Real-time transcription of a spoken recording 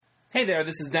Hey there,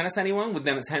 this is Dennis Anyone with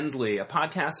Dennis Hensley, a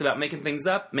podcast about making things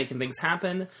up, making things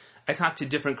happen. I talk to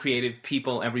different creative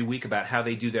people every week about how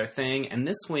they do their thing, and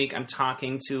this week I'm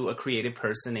talking to a creative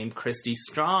person named Christy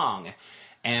Strong.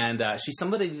 And she's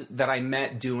somebody that I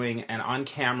met doing an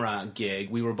on-camera gig.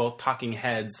 We were both talking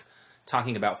heads,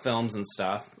 talking about films and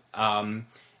stuff. And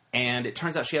it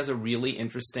turns out she has a really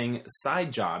interesting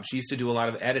side job. She used to do a lot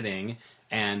of editing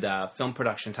and film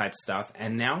production type stuff,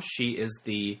 and now she is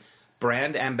the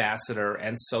brand ambassador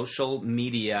and social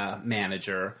media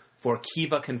manager for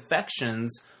Kiva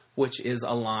Confections, which is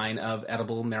a line of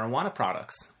edible marijuana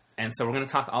products. And so we're going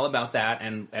to talk all about that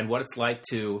and what it's like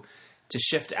to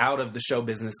shift out of the show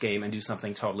business game and do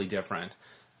something totally different.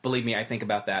 Believe me, I think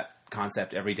about that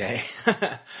concept every day.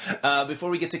 Before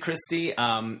we get to Christy,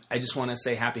 I just want to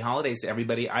say happy holidays to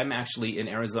everybody. I'm actually in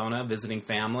Arizona visiting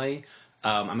family.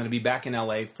 I'm going to be back in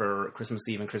LA for Christmas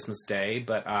Eve and Christmas Day,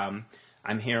 but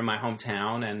I'm here in my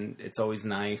hometown, and it's always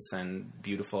nice and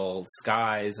beautiful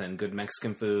skies and good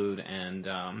Mexican food and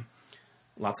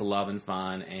lots of love and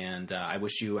fun. And I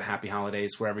wish you happy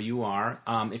holidays wherever you are.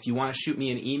 If you want to shoot me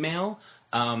an email,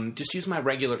 just use my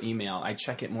regular email. I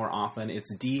check it more often.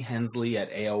 It's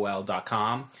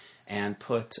dhensley@aol.com, and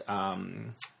put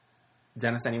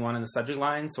Dennis Anyone in the subject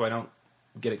line so I don't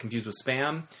get it confused with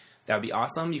spam. That would be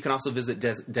awesome. You can also visit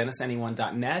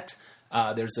DennisAnyone.net.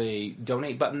 There's a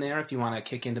donate button there if you want to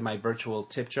kick into my virtual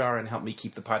tip jar and help me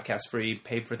keep the podcast free,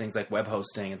 pay for things like web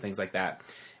hosting and things like that.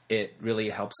 It really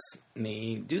helps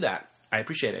me do that. I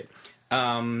appreciate it.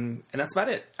 And that's about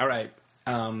it. All right.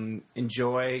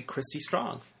 Enjoy Christy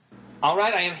Strong. All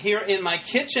right. I am here in my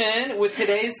kitchen with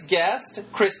today's guest,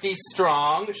 Christy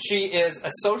Strong. She is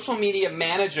a social media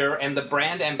manager and the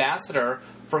brand ambassador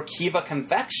for Kiva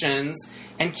Confections.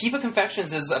 And Kiva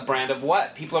Confections is a brand of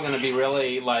what? People are going to be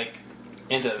really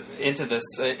into this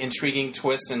intriguing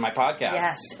twist in my podcast.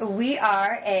 Yes, we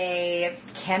are a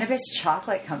cannabis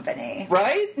chocolate company.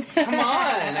 Right? Come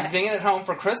on. I'm bringing it home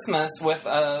for Christmas with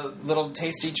a little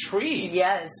tasty treat.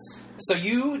 Yes. So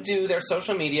you do their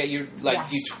social media. You do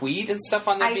you tweet and stuff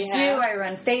on their behalf? I do. I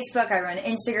run Facebook. I run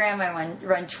Instagram. I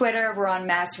run Twitter. We're on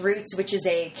Mass Roots, which is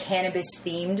a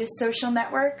cannabis-themed social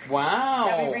network. Wow.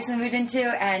 That we recently moved into,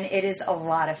 and it is a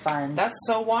lot of fun. That's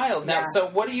so wild. Now, so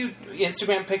what do you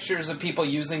Instagram pictures of people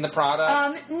using the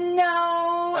product?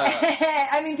 No.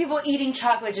 I mean, people eating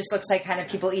chocolate just looks like kind of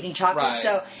people eating chocolate. Right.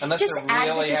 So unless just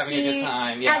they're really having a good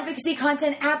time. Yeah. Advocacy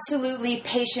content, absolutely.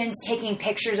 Patients taking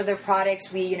pictures of their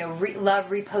products. We, love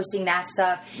reposting that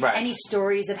stuff. Right. Any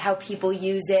stories of how people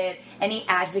use it, any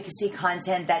advocacy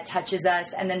content that touches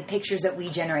us, and then pictures that we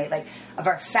generate, like of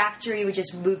our factory. We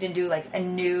just moved into like a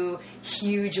new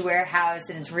huge warehouse,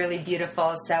 and it's really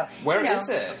beautiful. So where is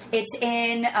it? It's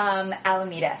in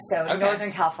Alameda, so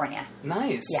Northern California.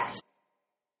 Nice. Yes.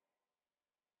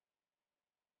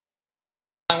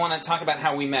 I want to talk about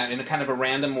how we met in a kind of a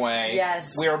random way.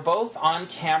 Yes. We are both on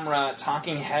camera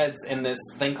talking heads in this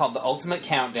thing called The Ultimate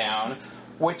Countdown,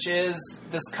 which is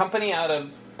this company out of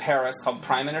Paris called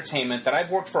Prime Entertainment that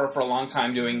I've worked for a long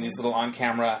time doing these little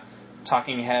on-camera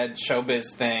talking head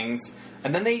showbiz things.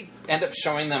 And then they end up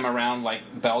showing them around like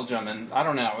Belgium, and I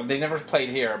don't know, they never played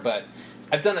here, but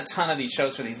I've done a ton of these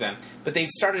shows for these men. But they've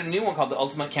started a new one called The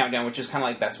Ultimate Countdown, which is kind of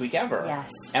like Best Week Ever.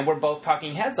 Yes. And we're both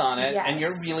talking heads on it, Yes. and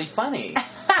you're really funny.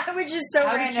 Which is so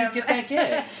random. How did you get that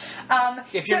gig?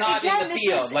 If you're not in the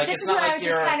field, this was when I was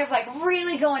just kind of like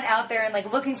really going out there and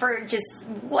like looking for just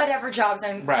whatever jobs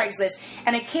on Craigslist,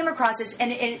 and I came across this, and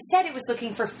it said it was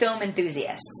looking for film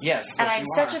enthusiasts. Yes, and I'm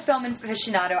such a film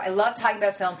aficionado. I love talking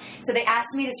about film, so they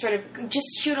asked me to sort of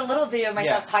just shoot a little video of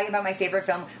myself talking about my favorite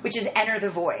film, which is Enter the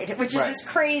Void, which is this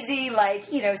crazy, like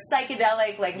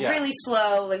psychedelic, like really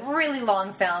slow, like really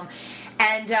long film.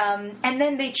 And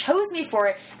then they chose me for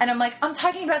it, and I'm like, I'm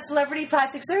talking about celebrity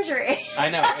plastic surgery. I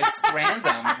know, it's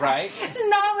random, right? It's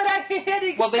not what I had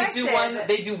expected. Well,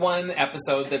 they do one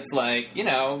episode that's like,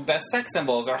 best sex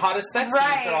symbols or hottest sex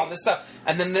scenes or all this stuff,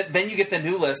 and then you get the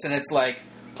new list, and it's like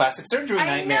plastic surgery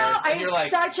nightmares. I and you're I'm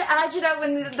such agita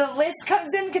when the list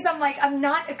comes in, because I'm like, I'm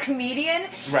not a comedian,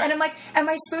 and I'm like, am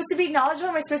I supposed to be knowledgeable?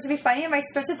 Am I supposed to be funny? Am I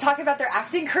supposed to talk about their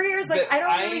acting careers? Like, I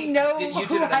don't really know who I am. You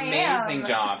did an amazing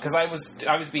job, because I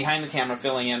was behind the camera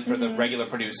filling in for the regular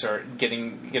producer,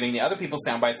 getting the other people's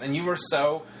sound bites, and you were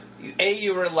so.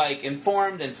 You were like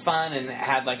informed and fun and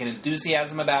had like an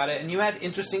enthusiasm about it, and you had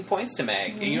interesting points to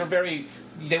make. And you were very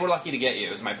they were lucky to get you,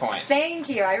 is my point. Thank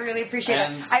you. I really appreciate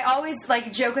it. I always,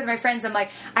 like, joke with my friends. I'm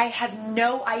like, I have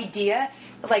no idea,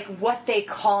 like, what they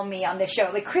call me on the show.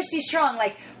 Like, Christy Strong,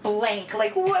 like, blank.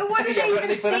 Like, what do they even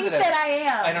think that I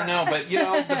am? I don't know, but, you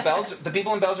know, the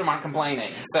people in Belgium aren't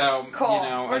complaining. So, cool. You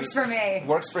know. Works for me.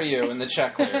 Works for you, and the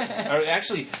check clear. Or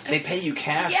actually, they pay you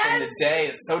cash in the day.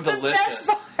 It's so delicious. The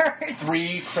best part.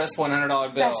 3 crisp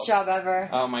 $100 bills. Best job ever.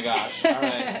 Oh, my gosh. All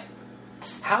right.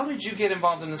 How did you get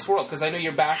involved in this world? Because I know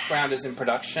your background is in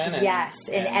production. In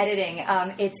editing.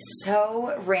 It's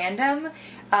so random.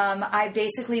 I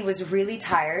basically was really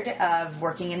tired of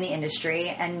working in the industry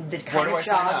and the kind of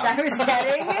jobs I was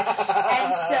getting.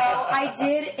 And so I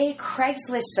did a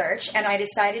Craigslist search, and I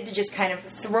decided to just kind of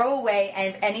throw away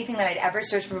anything that I'd ever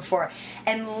searched for before,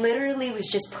 and literally was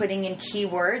just putting in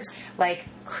keywords like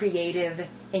creative,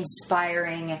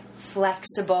 inspiring,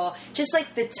 flexible, just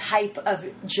like the type of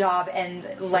job and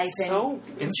life so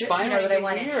inspiring that I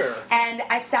wanted. And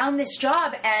I found this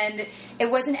job, and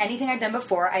it wasn't anything I'd done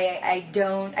before. I'd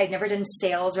never done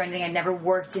sales or anything. I'd never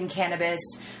worked in cannabis.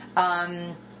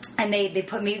 And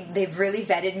they've really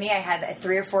vetted me. I had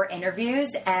 3 or 4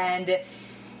 interviews, and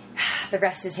the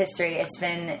rest is history. It's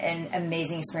been an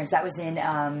amazing experience. That was in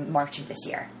March of this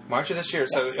year. March of this year,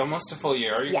 so almost a full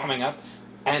year. Are you coming up?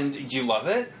 And do you love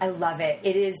it? I love it.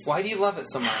 It is. Why do you love it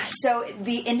so much? So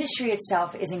the industry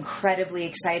itself is incredibly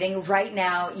exciting. Right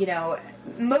now, you know,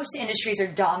 most industries are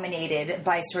dominated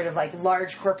by sort of like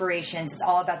large corporations. It's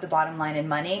all about the bottom line and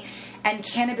money. And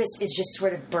cannabis is just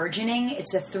sort of burgeoning.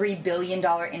 It's a $3 billion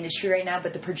industry right now,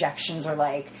 but the projections are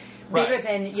like bigger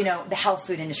than, you know, the health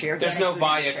food industry. There's no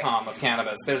Viacom of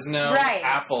cannabis. There's no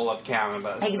Apple of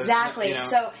cannabis. Exactly. No, you know.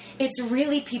 So it's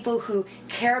really people who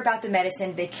care about the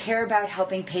medicine. They care about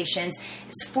helping patients.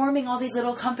 It's forming all these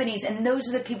little companies, and those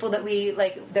are the people that we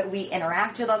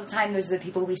interact with all the time. Those are the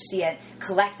people we see at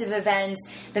collective events.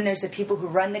 Then there's the people who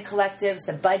run the collectives,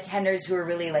 the bud tenders who are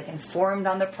really like informed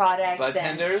on the products. Bud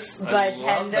tenders? Bud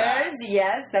tenders,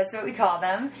 yes, that's what we call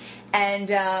them. And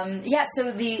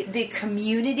so the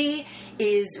community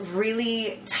is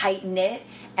really tight knit,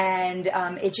 and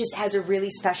it just has a really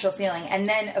special feeling. And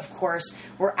then, of course,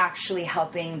 we're actually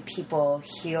helping people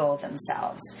heal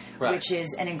themselves, which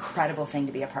is an incredible thing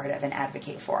to be a part of and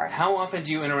advocate for. How often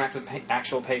do you interact with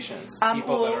actual patients,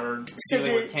 people that are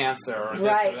dealing with cancer or this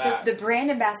or that? The brand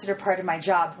ambassador part of my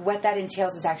job, what that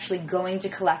entails is actually going to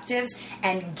collectives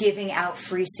and giving out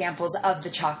free samples of the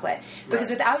chocolate.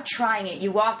 Because without trying it,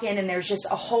 you walk in and there's just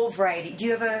a whole variety. Do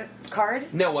you have a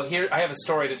card? No, well, here I have a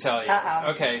story to tell you.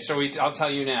 Uh-oh. Okay, I'll tell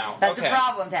you now. That's a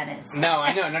problem, Dennis. No,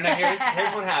 I know. No, here's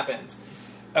what happened.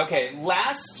 Okay,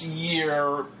 last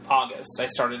year, August, I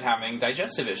started having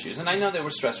digestive issues, and I know they were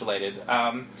stress-related.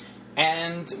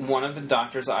 And one of the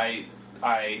doctors I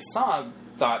saw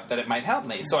thought that it might help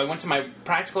me. So I went to my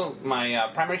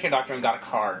primary care doctor and got a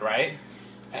card, right?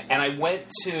 And I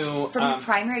went to... From a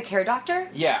primary care doctor?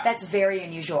 Yeah. That's very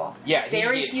unusual. Yeah.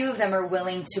 Very few of them are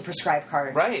willing to prescribe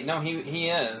cards. Right. No, he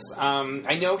is.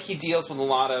 I know he deals with a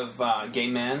lot of gay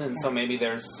men, and so maybe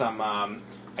there's some...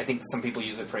 I think some people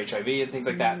use it for HIV and things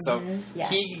like that. So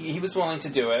he was willing to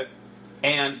do it.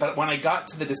 But when I got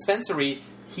to the dispensary,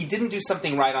 he didn't do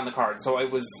something right on the card, so it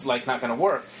was like not going to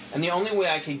work. And the only way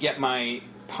I could get my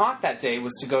pot that day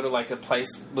was to go to like a place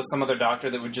with some other doctor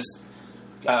that would just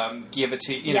give it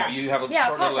to you. You know, you have a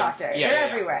short pot doctor. They're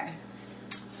everywhere.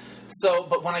 So,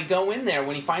 but when I go in there,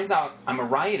 when he finds out I'm a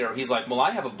writer, he's like, well,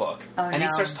 I have a book. Oh, and he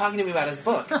starts talking to me about his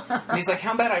book. And he's like,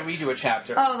 how about I read you a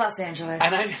chapter? Oh, Los Angeles.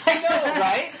 And I know,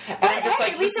 right? And I'm just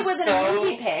like, at least it wasn't a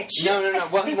movie pitch. No.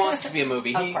 Well, he wants to be a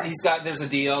movie. There's a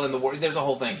deal in the war. There's a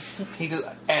whole thing. He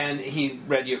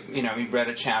read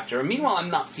a chapter. And meanwhile, I'm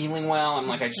not feeling well. I'm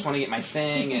like, I just want to get my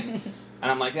thing.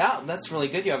 And I'm like, oh, that's really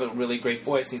good. You have a really great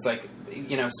voice. And he's like,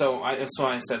 so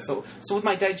I said, so with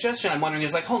my digestion, I'm wondering,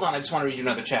 he's like, hold on, I just want to read you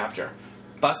another chapter.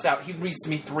 Busts out, he reads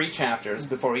me 3 chapters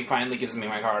before he finally gives me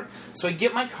my card. So I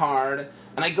get my card,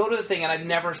 and I go to the thing, and I've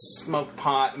never smoked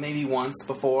pot, maybe once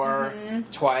before,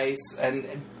 twice,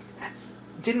 and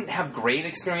didn't have great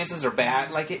experiences or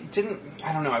bad. Like, it didn't,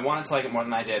 I don't know, I wanted to like it more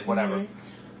than I did, whatever.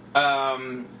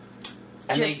 And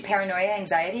do you have paranoia,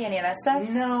 anxiety, any of that stuff?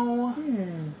 No.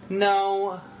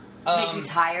 No. Make you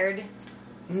tired?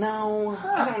 No,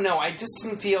 I don't know. I just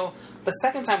didn't feel... The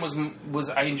second time was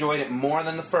I enjoyed it more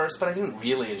than the first, but I didn't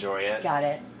really enjoy it. Got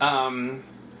it.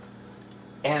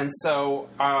 And so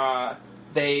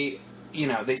they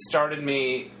started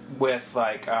me with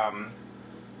like an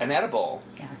edible,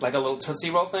 like a little Tootsie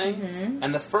Roll thing.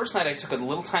 And the first night I took a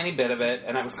little tiny bit of it,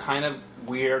 and it was kind of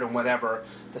weird and whatever.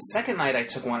 The second night I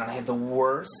took one, and I had the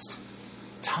worst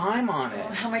time on it.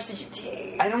 How much did you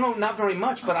take? I don't know, not very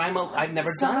much, but I've never done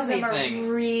anything. Some of them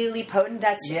are really potent.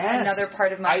 That's another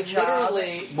part of my job.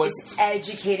 Is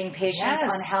educating patients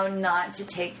on how not to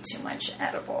take too much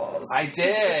edibles. I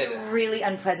did. It's a really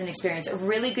unpleasant experience. A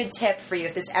really good tip for you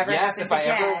if this ever happens again.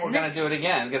 Yes, if I ever were going to do it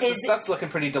again, because this stuff's looking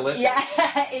pretty delicious.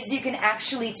 Yeah, is you can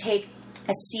actually take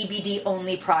a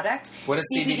CBD-only product. What does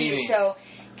CBD mean? So,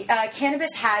 cannabis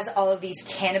has all of these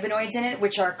cannabinoids in it,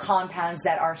 which are compounds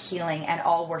that are healing and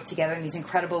all work together in these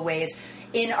incredible ways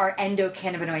in our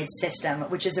endocannabinoid system,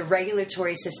 which is a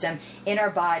regulatory system in our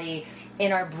body,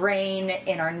 in our brain,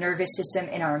 in our nervous system,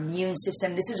 in our immune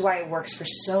system. This is why it works for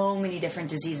so many different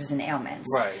diseases and ailments.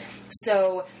 Right.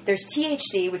 So there's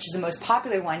THC, which is the most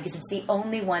popular one because it's the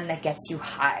only one that gets you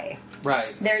high.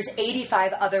 Right. There's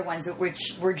 85 other ones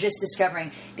which we're just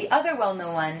discovering. The other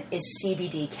well-known one is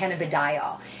CBD,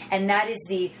 cannabidiol. And that is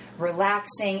the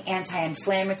relaxing,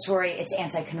 anti-inflammatory, it's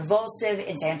anti-convulsive,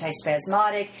 it's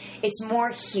anti-spasmodic, it's more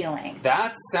healing.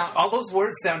 All those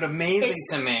words sound amazing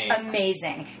to me.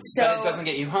 Amazing. So but it doesn't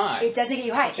get you high. It doesn't get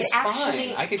you high. Which is it actually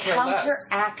fine. I could care less.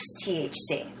 counteracts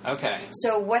THC. Okay.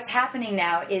 So what's happening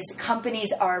now is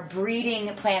companies are breeding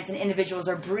plants and individuals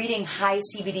are breeding high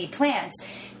CBD plants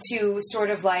to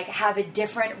sort of like have a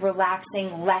different,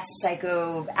 relaxing, less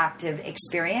psychoactive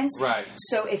experience. Right.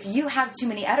 So if you have too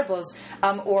many edibles,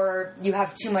 or you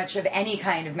have too much of any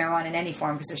kind of marijuana in any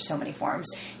form, because there's so many forms,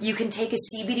 you can take a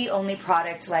CBD-only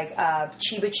product, like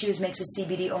Chiba Chews makes a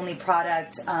CBD-only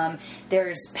product.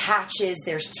 There's patches,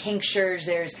 there's tinctures,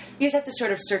 you just have to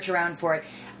sort of search around for it.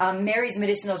 Mary's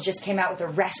Medicinals just came out with a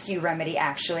rescue remedy,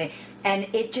 actually, and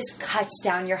it just cuts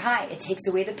down your high. It takes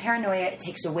away the paranoia. It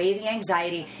takes away the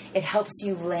anxiety. It helps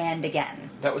you land again.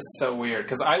 That was so weird,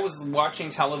 because I was watching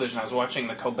television. I was watching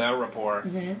the Colbert Report,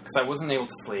 because I wasn't able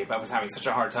to sleep. I was having such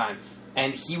a hard time.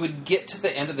 And he would get to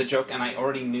the end of the joke, and I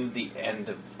already knew the end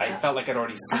of. I felt like I'd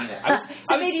already seen it.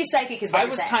 Maybe you psychic is what I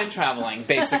was time traveling,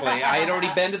 basically. I had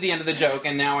already been to the end of the joke,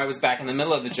 and now I was back in the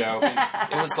middle of the joke. And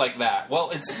it was like that.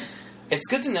 Well, it's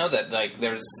good to know that like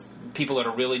there's people that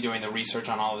are really doing the research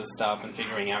on all this stuff and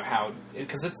figuring out how,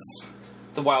 because it's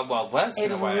the wild, wild west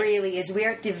in a way. It really is. We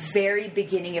are at the very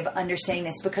beginning of understanding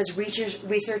this because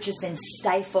research has been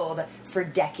stifled for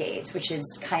decades, which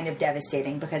is kind of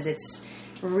devastating because it's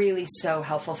really so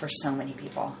helpful for so many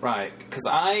people. Right. Because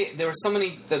there were so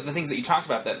many, the things that you talked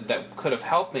about that could have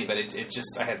helped me, but it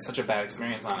just, I had such a bad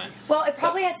experience on it. Well, it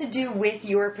probably has to do with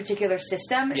your particular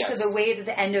system. Yes. So the way that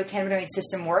the endocannabinoid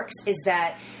system works is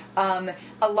that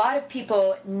a lot of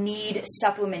people need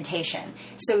supplementation.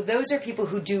 So those are people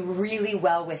who do really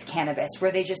well with cannabis,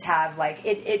 where they just have like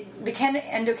the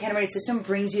endocannabinoid system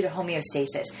brings you to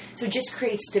homeostasis. So it just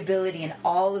creates stability in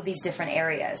all of these different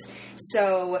areas.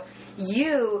 So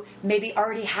you maybe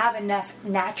already have enough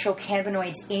natural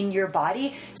cannabinoids in your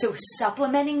body, so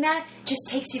supplementing that just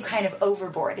takes you kind of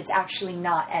overboard. It's actually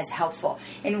not as helpful.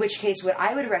 In which case, what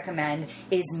I would recommend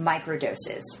is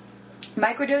microdoses.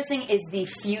 Microdosing is the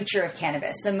future of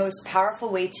cannabis. The most powerful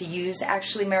way to use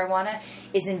actually marijuana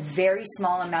is in very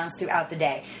small amounts throughout the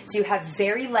day. So you have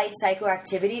very light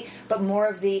psychoactivity, but more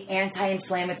of the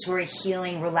anti-inflammatory,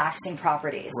 healing, relaxing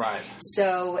properties. Right.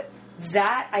 So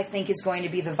that, I think, is going to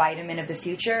be the vitamin of the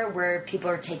future, where people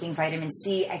are taking vitamin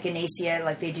C, echinacea,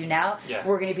 like they do now. Yeah.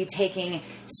 We're going to be taking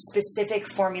specific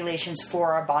formulations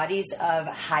for our bodies of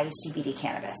high CBD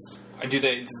cannabis.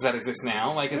 Does that exist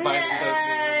now?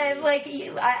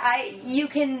 You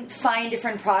can find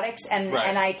different products, and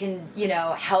I can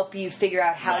help you figure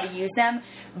out how to use them,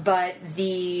 but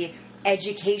the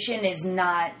education is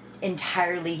not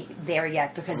entirely there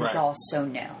yet because it's all so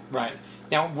new. Right.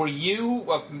 Now, were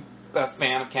you a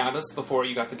fan of cannabis before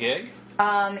you got the gig?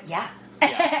 Yeah.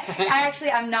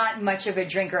 I'm not much of a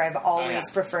drinker. I've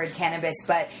always preferred cannabis,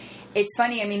 but it's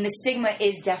funny. I mean, the stigma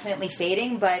is definitely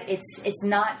fading, but it's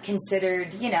not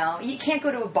considered, you can't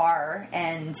go to a bar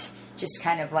and just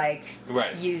kind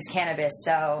of use cannabis.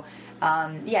 So,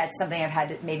 it's something I've had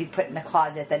to maybe put in the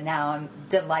closet that now I'm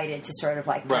delighted to sort of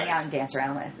bring out and dance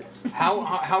around with.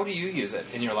 How do you use it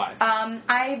in your life?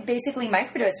 I basically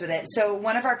microdose with it. So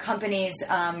one of our company's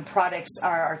products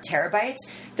are terabytes.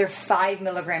 They're 5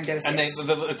 milligram doses. And it's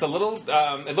a little,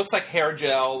 it looks like hair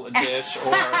gel dish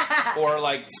or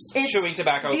like chewing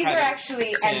tobacco. These are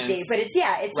actually empty, but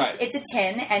it's a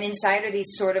tin, and inside are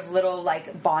these sort of little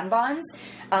bonbons.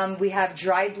 We have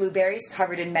dried blueberries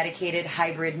covered in medicated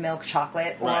hybrid milk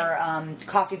chocolate, or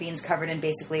coffee beans covered in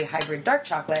basically hybrid dark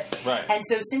chocolate. Right. And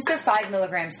so since they're 5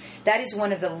 milligrams, that is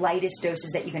one of the lightest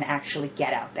doses that you can actually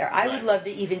get out there. I would love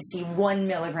to even see 1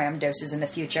 milligram doses in the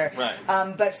future. Right.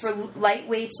 But for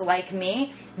lightweights like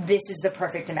me, this is the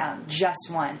perfect amount, just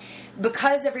one.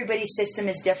 because everybody's system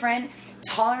is different,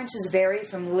 tolerances vary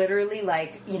from literally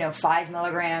 5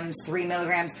 milligrams, 3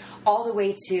 milligrams, all the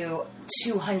way to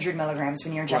 200 milligrams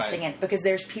when you're ingesting it, because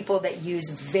there's people that use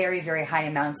very, very high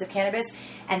amounts of cannabis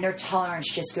and their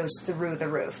tolerance just goes through the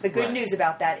roof. The good news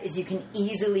about that is you can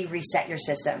easily reset your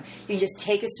system. You can just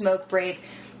take a smoke break,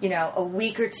 a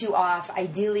week or two off,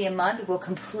 ideally a month, will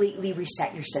completely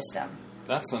reset your system.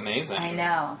 That's amazing. I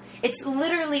know. It's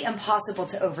literally impossible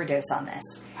to overdose on this.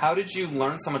 How did you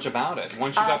learn so much about it?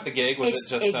 Once you got the gig, was it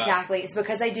just... Exactly. It's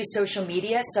because I do social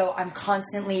media, so I'm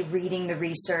constantly reading the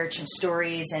research and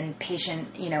stories and patient,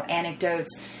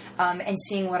 anecdotes, and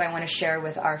seeing what I want to share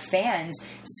with our fans.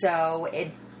 So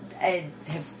I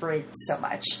have read so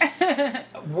much.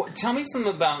 Tell me some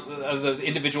about the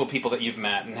individual people that you've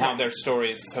met and how their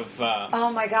stories have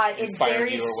oh my God, it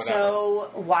varies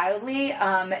so wildly.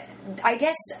 I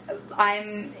guess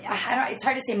it's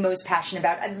hard to say most passionate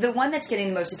about. The one that's getting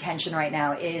the most attention right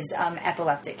now is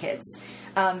epileptic kids.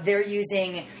 They're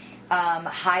using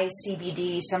high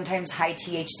CBD, sometimes high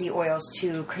THC oils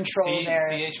to control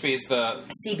their... CHB is the...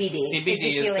 CBD. CBD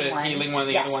is the healing one,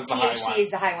 the other one's the high one. THC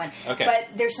is the high one. Okay. But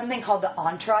there's something called the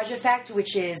entourage effect,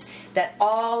 which is that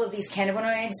all of these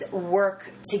cannabinoids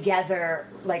work together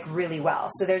really well.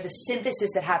 So there's a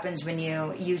synthesis that happens when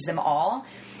you use them all.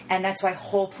 And that's why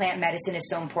whole plant medicine is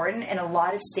so important. In a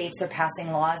lot of states, they're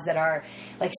passing laws that are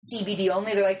CBD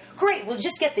only. They're like, great, we'll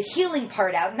just get the healing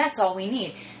part out, and that's all we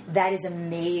need. That is a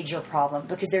major problem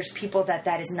because there's people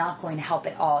that is not going to help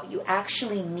at all. You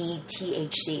actually need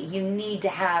THC. You need to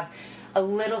have a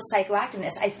little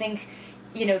psychoactiveness. I think,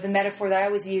 the metaphor that I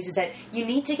always use is that you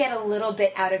need to get a little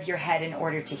bit out of your head in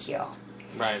order to heal.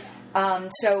 Right.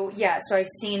 So I've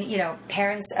seen,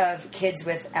 parents of kids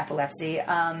with epilepsy.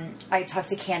 I talk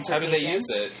to cancer patients. How do they use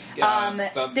it?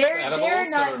 They're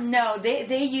not, no,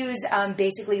 they use,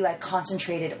 basically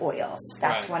concentrated oils.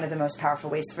 That's one of the most powerful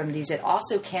ways for them to use it.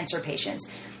 Also cancer patients.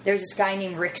 There's this guy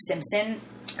named Rick Simpson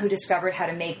who discovered how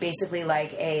to make basically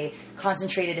a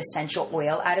concentrated essential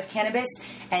oil out of cannabis,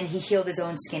 and he healed his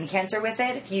own skin cancer with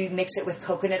it. If you mix it with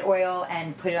coconut oil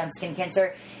and put it on skin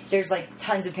cancer, there's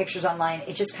tons of pictures online.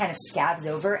 It just kind of scabs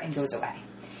over and goes away.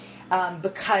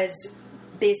 Because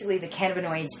basically the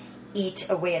cannabinoids eat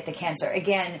away at the cancer.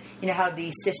 Again, how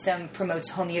the system promotes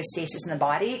homeostasis in the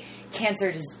body. Cancer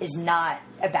is not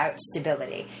about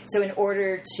stability. So in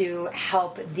order to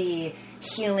help the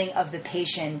healing of the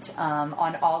patient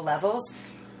on all levels,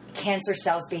 cancer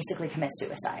cells basically commit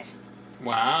suicide.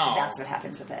 Wow. That's what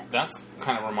happens with it. That's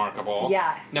kind of remarkable.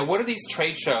 Yeah. Now, what are these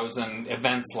trade shows and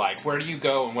events like? Where do you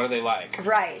go and what are they like?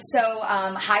 Right. So,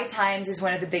 High Times is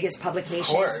one of the biggest publications.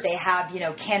 Of course. They have,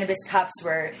 cannabis cups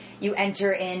where you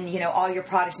enter in, all your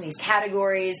products in these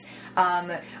categories.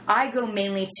 I go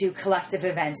mainly to collective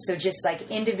events, so just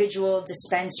individual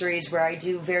dispensaries where I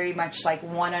do very much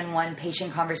one-on-one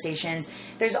patient conversations.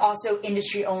 There's also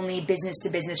industry-only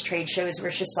business-to-business trade shows where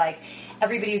it's just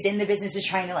everybody who's in the business is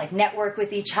trying to network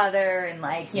with each other and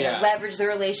leverage their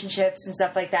relationships and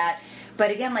stuff like that.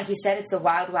 But again, like you said, it's the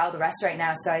wild, wild west right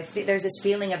now. So there's this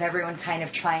feeling of everyone kind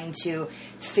of trying to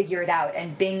figure it out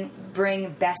and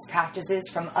bring best practices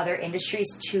from other industries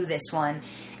to this one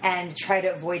and try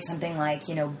to avoid something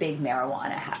big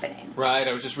marijuana happening. Right.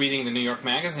 I was just reading the New York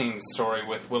Magazine story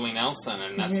with Willie Nelson,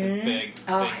 and that's his big thing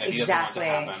that he doesn't want to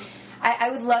happen.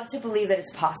 I would love to believe that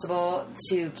it's possible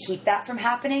to keep that from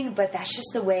happening, but that's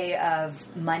just the way of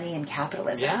money and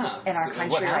capitalism in our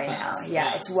country right now.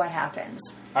 Yeah, it's what happens.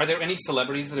 Are there any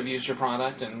celebrities that have used your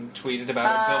product and tweeted about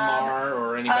it? Bill Maher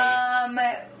or anybody?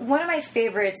 One of my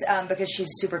favorites, because she's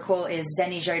super cool, is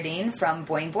Zenny Jardine from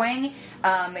Boing Boing.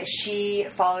 She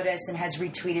followed us and has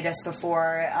retweeted us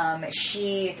before.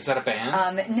 Is that a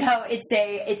band? No,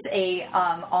 it's a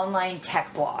online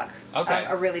tech blog. Okay.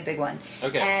 A really big one.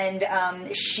 Okay. And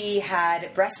she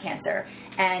had breast cancer,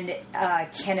 and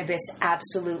cannabis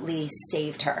absolutely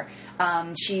saved her.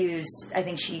 She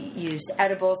used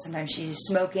edibles, sometimes she used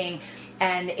smoking,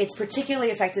 and it's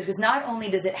particularly effective because not only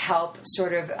does it help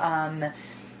sort of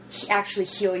actually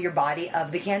heal your body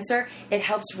of the cancer, it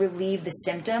helps relieve the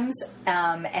symptoms,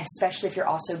 especially if you're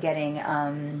also getting...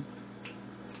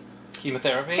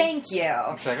 chemotherapy? Thank you.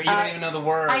 Exactly. You don't even know the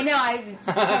word. I know.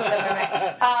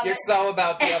 You're so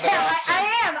about the other option.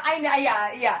 I I know.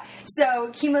 Yeah. So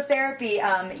chemotherapy,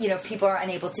 people are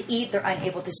unable to eat. They're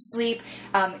unable to sleep.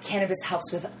 Cannabis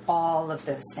helps with all of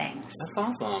those things. That's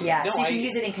awesome. Yeah, so you can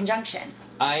use it in conjunction.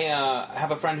 I have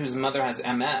a friend whose mother has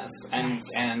MS, and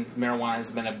marijuana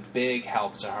has been a big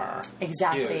help to her.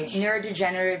 Exactly. Huge.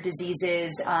 Neurodegenerative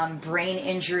diseases, brain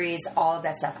injuries, all of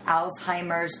that stuff.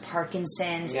 Alzheimer's,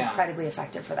 Parkinson's, incredibly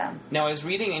effective for them. Now, I was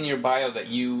reading in your bio that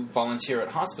you volunteer at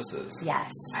hospices.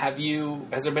 Yes. Has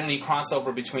there been any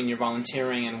crossover between your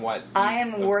volunteering and what I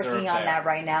am working on that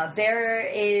right now. There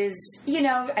is,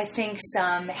 I think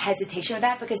some hesitation with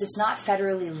that because it's not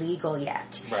federally legal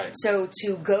yet. Right. So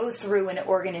to go through an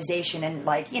organization and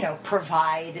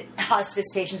provide hospice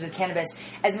patients with cannabis,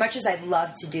 as much as I'd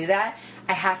love to do that,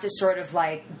 I have to sort of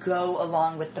go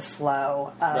along with the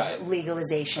flow of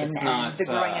legalization and the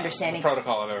growing understanding. The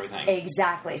protocol of everything.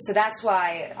 Exactly. So that's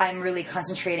why I'm really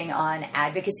concentrating on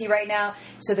advocacy right now.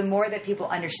 So the more that people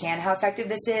understand how effective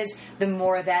this is, the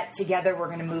more that together we're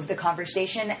going to move the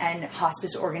conversation, and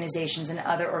hospice organizations and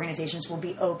other organizations will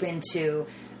be open to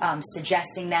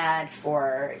suggesting that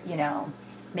for,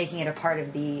 making it a part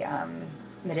of the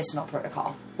medicinal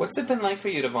protocol. What's it been like for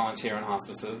you to volunteer in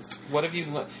hospices? What have you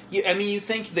you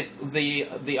think that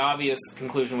the obvious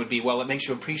conclusion would be, well, it makes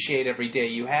you appreciate every day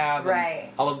you have,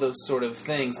 and all of those sort of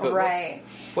things. But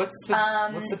what's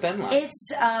it been like?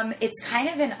 It's kind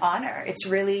of an honor. It's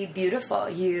really beautiful.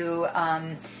 You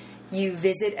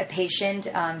visit a patient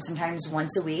sometimes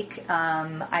once a week.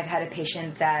 I've had a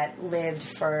patient that lived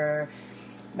for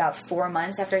about 4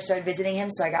 months after I started visiting him,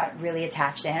 so I got really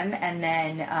attached to him. And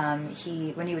then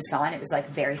when he was gone, it was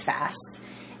very fast.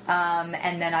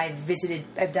 And then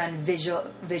I've done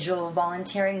visual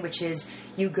volunteering, which is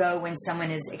you go when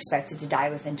someone is expected to die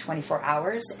within 24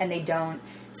 hours, and they don't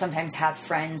sometimes have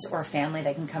friends or family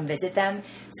that can come visit them.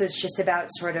 So it's just about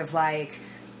sort of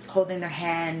holding their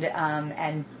hand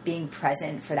and being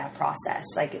present for that process.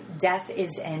 Death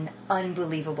is an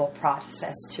unbelievable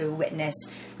process to witness.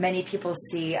 Many people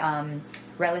see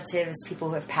relatives, people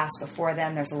who have passed before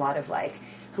them. There's a lot of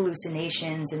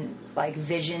hallucinations and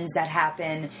visions that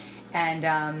happen.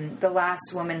 And the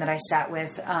last woman that I sat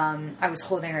with, I was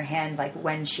holding her hand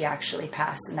when she actually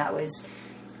passed, and that was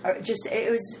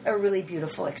it was a really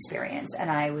beautiful experience.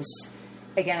 And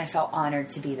I felt honored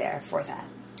to be there for that.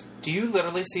 Do you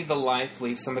literally see the life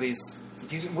leave somebody's...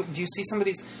 Do you see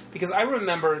somebody's... Because I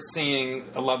remember seeing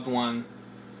a loved one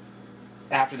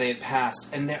after they had passed,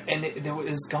 and it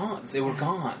was gone. They were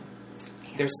gone.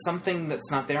 Yeah. There's something that's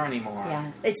not there anymore.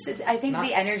 Yeah. I think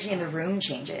the energy in the room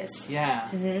changes. Yeah.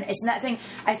 Mm-hmm. It's nothing...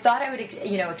 I thought I would,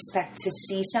 expect to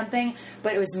see something,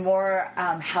 but it was more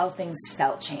how things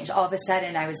felt change. All of a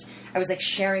sudden, I was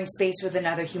sharing space with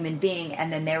another human being,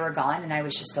 and then they were gone, and I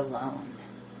was just alone.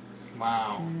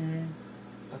 Wow. Mm-hmm.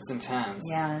 That's intense.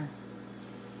 Yeah.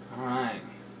 All right.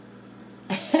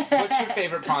 What's your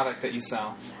favorite product that you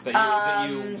sell?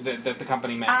 That the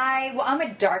company makes? I'm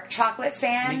a dark chocolate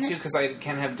fan. Me too, because I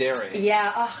can't have dairy.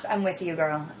 Yeah, I'm with you,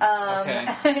 girl.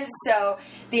 Okay. So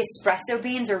the espresso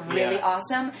beans are really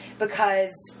awesome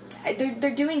because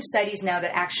they're doing studies now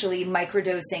that actually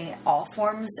microdosing all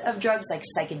forms of drugs like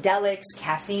psychedelics,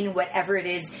 caffeine, whatever it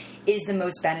is the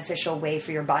most beneficial way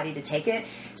for your body to take it.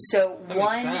 So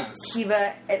one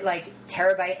Kiva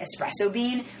terabyte espresso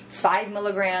bean, 5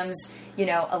 milligrams,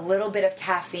 a little bit of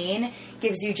caffeine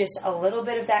gives you just a little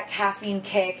bit of that caffeine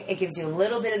kick. It gives you a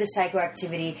little bit of the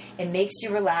psychoactivity. It makes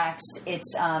you relaxed.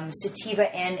 It's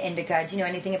sativa and indica. Do you know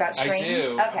anything about strains? I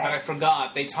do, but I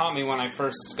forgot. They taught me when I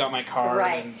first got my card.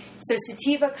 Right. So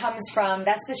sativa comes from,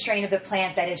 that's the strain of the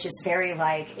plant that is just very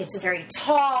it's very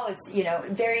tall. It's,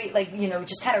 very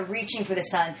just kind of reaching for the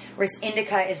sun. Whereas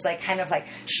indica is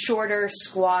shorter,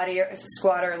 squatter,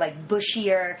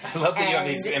 bushier. I love that you have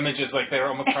these images they're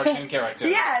almost cartoon characters.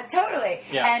 Yeah, totally.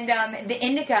 Yeah. And the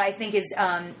indica, I think, is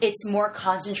it's more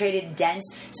concentrated, dense,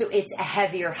 so it's a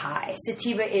heavier high.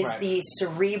 Sativa is the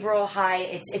cerebral high.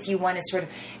 It's if you want to sort of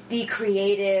be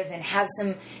creative and have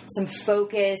some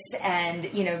focus and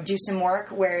do some work,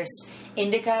 whereas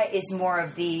indica is more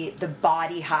of the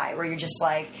body high, where you're just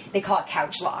they call it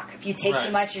couch lock. If you take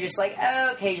too much, you're just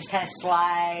okay, just kind of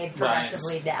slide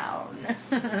progressively down.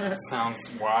 That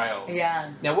sounds wild.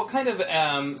 Yeah. Now, what kind of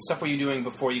stuff were you doing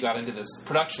before you got into this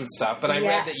production stuff? But I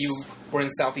read that you were in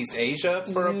Southeast Asia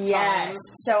for a time. Yes.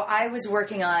 So I was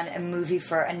working on a movie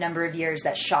for a number of years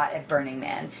that shot at Burning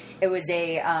Man. It was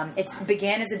it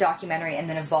began as a documentary and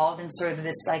then evolved in sort of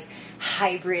this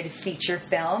hybrid feature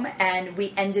film, and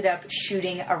we ended up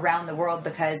shooting around the world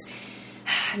because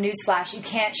newsflash, you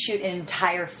can't shoot an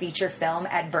entire feature film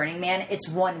at Burning Man. It's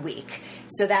 1 week.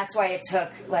 So that's why it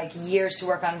took like years to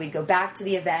work on. We'd go back to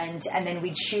the event, and then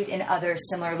we'd shoot in other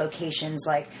similar locations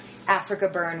like Africa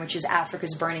Burn, which is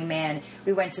Africa's Burning Man.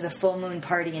 We went to the Full Moon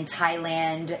Party in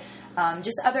Thailand,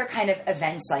 just other kind of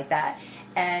events like that.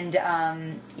 And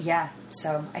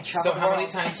so I traveled. So how many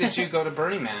times did you go to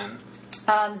Burning Man?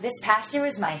 This past year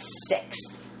was my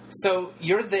 6th. So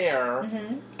you're there,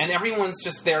 and everyone's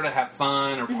just there to have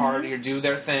fun or party or do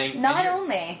their thing. Not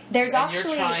only. There's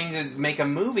actually... you're trying to make a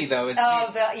movie, though. It's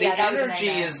the energy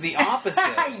is the opposite.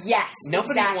 Yes,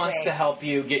 Nobody exactly. wants to help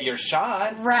you get your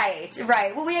shot. Right.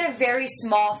 Well, we had a very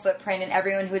small footprint, and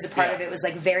everyone who was a part of it was,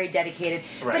 like, very dedicated.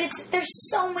 Right. But there's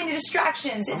so many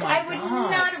distractions. I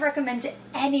would not recommend to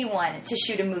anyone to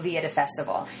shoot a movie at a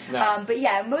festival. No. But,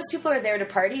 yeah, most people are there to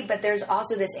party, but there's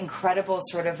also this incredible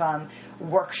sort of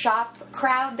workshop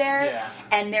crowd there,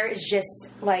 and there is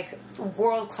just like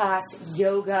world-class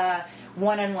yoga,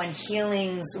 one-on-one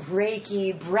healings,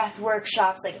 Reiki, breath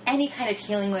workshops, like any kind of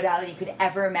healing modality you could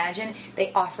ever imagine.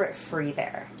 They offer it free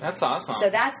there. That's awesome. So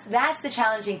that's the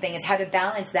challenging thing, is how to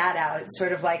balance that out,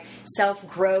 sort of like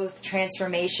self-growth,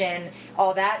 transformation,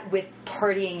 all that, with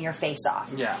partying your face off.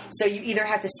 Yeah. So you either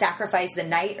have to sacrifice the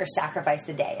night or sacrifice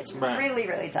the day. It's really,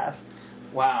 really tough.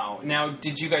 Wow. Now,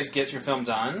 did you guys get your film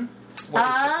done? What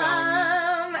is the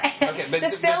film? Okay, but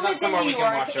the film is in New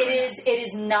York. It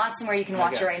is not somewhere you can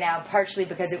watch it right now, partially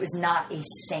because it was not a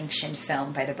sanctioned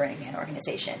film by the Burning Man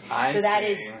organization. That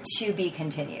is to be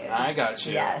continued. I got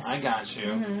you. Yes. I got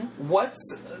you. What's,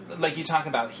 like, you talk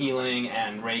about healing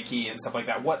and Reiki and stuff like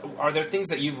that. What are there things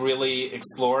that you've really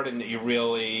explored and that you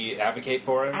really advocate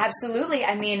for? Absolutely.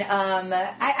 I mean,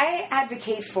 I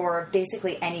advocate for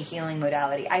basically any healing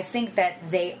modality. I think that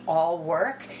they all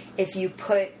work if you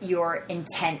put your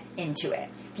intent into it.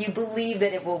 If you believe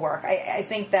that it will work. I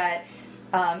think that,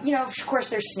 of course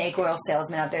there's snake oil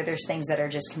salesmen out there. There's things that are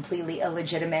just completely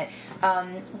illegitimate.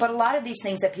 But a lot of these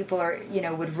things that people are,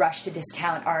 would rush to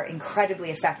discount are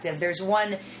incredibly effective. There's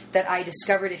one that I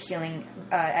discovered at healing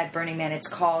at Burning Man. It's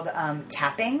called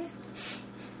tapping.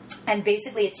 And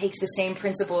basically it takes the same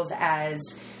principles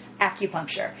as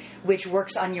acupuncture, which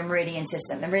works on your meridian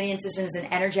system. The meridian system is an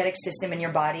energetic system in your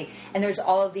body, and there's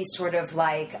all of these sort of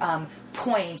like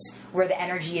points where the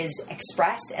energy is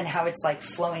expressed and how it's like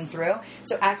flowing through.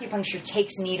 So acupuncture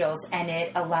takes needles and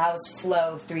it allows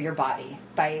flow through your body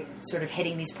by sort of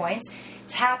hitting these points.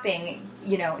 Tapping,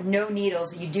 no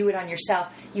needles, you do it on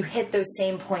yourself, you hit those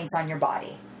same points on your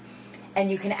body.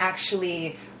 And you can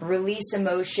actually release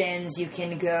emotions, you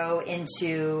can go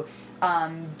into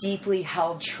deeply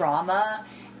held trauma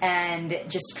and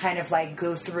just kind of like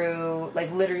go through,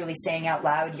 like literally saying out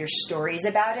loud your stories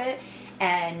about it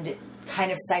and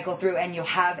kind of cycle through, and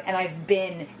I've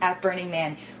been at Burning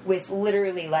Man with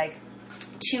literally like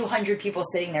 200 people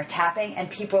sitting there tapping,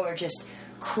 and people are just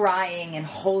crying and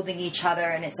holding each other,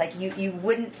 and it's like you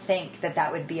wouldn't think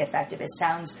that would be effective. It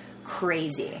sounds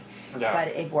crazy, but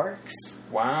it works.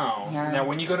 Wow. Yeah. Now,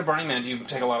 when you go to Burning Man, do you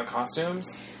take a lot of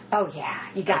costumes? Oh, yeah.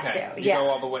 You got to. You go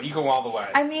all the way. You go all the way.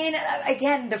 I mean,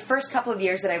 again, the first couple of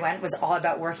years that I went was all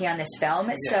about working on this film.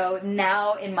 Yeah. So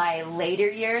now in my later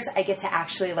years, I get to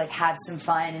actually like have some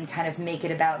fun and kind of make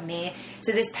it about me.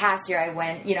 So this past year I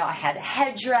went, I had a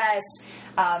headdress.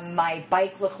 My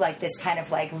bike looked like this kind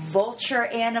of like vulture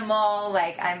animal.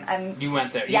 Like I'm. You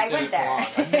went there. Yeah, I went there.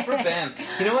 I've never been.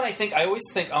 You know what I think? I always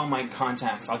think, oh, my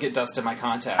contacts. I'll get dust in my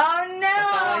contacts. Oh no!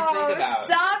 That's all I think about.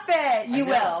 Stop it! You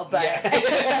will, but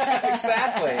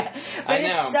exactly. But I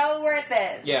know. It's so worth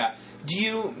it. Yeah. Do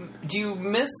you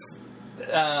miss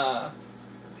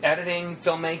editing,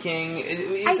 filmmaking?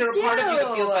 Is there a part of you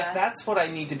that feels like that's what I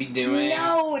need to be doing?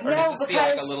 No, or does this feel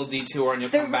like a little detour and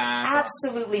you'll come back?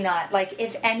 Absolutely not. Like,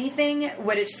 if anything,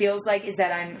 what it feels like is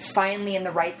that I'm finally in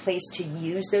the right place to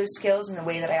use those skills in the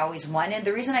way that I always wanted.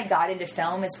 The reason I got into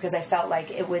film is because I felt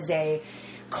like it was a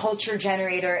culture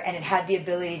generator and it had the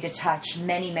ability to touch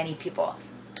many, many people.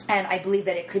 And I believe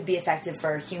that it could be effective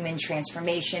for human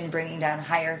transformation, bringing down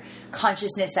higher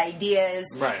consciousness ideas,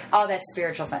 all that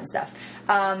spiritual fun stuff.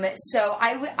 So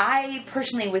I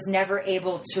personally was never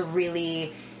able to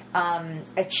really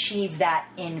achieve that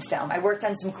in film. I worked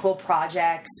on some cool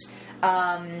projects,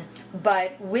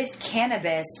 but with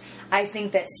cannabis, I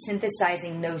think that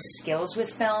synthesizing those skills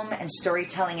with film and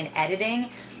storytelling and editing,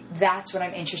 that's what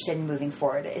I'm interested in moving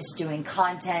forward, is doing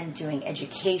content, doing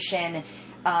education.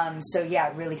 So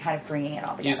yeah, really kind of bringing it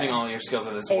all together. Using all your skills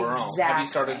in this world. Have you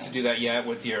started to do that yet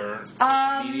with your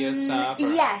social media stuff?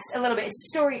 Or? Yes, a little bit. It's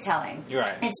storytelling. You're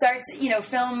right. It starts,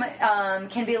 film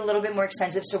can be a little bit more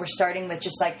expensive, so we're starting with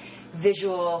just like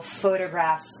visual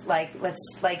photographs. Like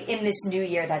in this new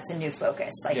year, that's a new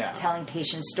focus. Like telling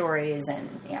patient stories and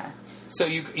So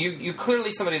you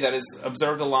clearly somebody that has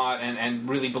observed a lot and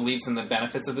really believes in the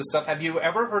benefits of this stuff. Have you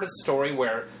ever heard a story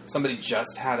where somebody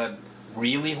just had a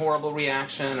really horrible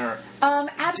reaction? Or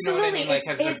absolutely, you know what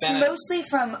I mean? It's mostly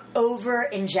from over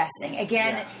ingesting.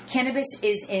 Again, cannabis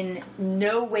is in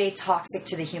no way toxic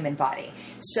to the human body.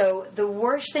 So the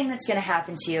worst thing that's going to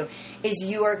happen to you is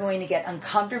you are going to get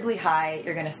uncomfortably high.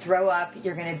 You're going to throw up.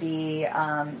 You're going to be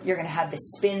you're going to have the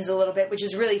spins a little bit, which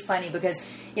is really funny because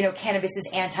cannabis is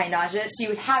anti-nausea, so you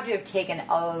would have to have taken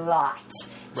a lot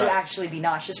to actually be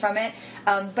nauseous from it.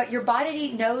 But your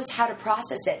body knows how to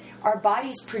process it. Our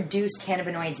bodies produce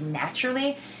cannabinoids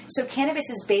naturally. So cannabis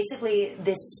is basically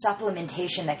this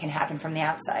supplementation that can happen from the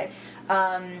outside.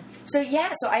 So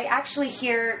I actually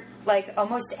hear like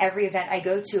almost every event I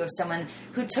go to of someone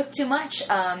who took too much.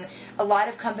 A lot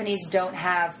of companies don't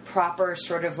have proper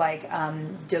sort of like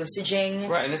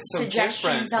dosaging and it's so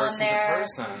suggestions on there. To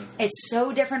person. It's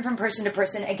so different from person to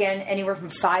person. Again, anywhere from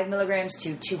 5 milligrams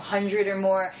to 200 or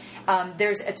more.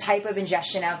 There's a type of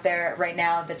ingestion out there right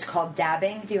now that's called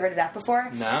dabbing. Have you heard of that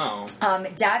before? No.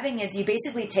 Dabbing is you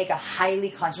basically take a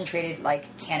highly concentrated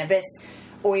like cannabis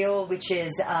oil, which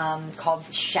is called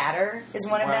Shatter, is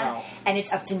one of them, and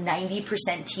it's up to 90%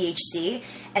 THC,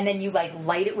 and then you like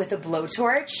light it with a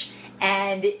blowtorch,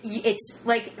 and it's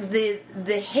like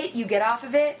the hit you get off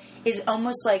of it is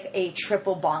almost like a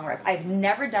triple bong rip. I've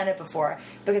never done it before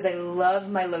because I love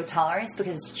my low tolerance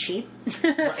because it's cheap.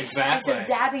 Exactly. And so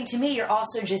dabbing, to me, you're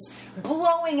also just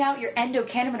blowing out your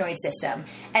endocannabinoid system,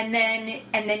 and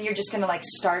then you're just going to like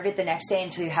starve it the next day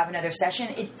until you have another session.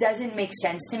 It doesn't make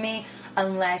sense to me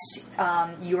unless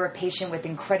you're a patient with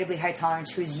incredibly high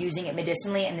tolerance who's using it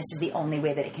medicinally, and this is the only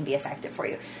way that it can be effective for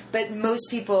you. But most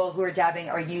people who are dabbing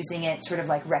are using it sort of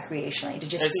like recreationally to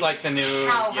just see like the new,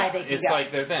 how high they can go. It's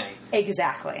like their thing.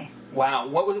 Exactly. Wow.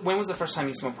 When was the first time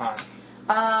you smoked pot?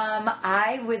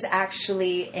 I was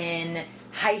actually in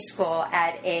high school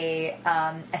at a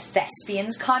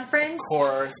thespians conference. Of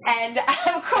course. And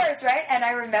of course, right? And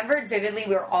I remembered vividly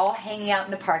we were all hanging out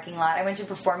in the parking lot. I went to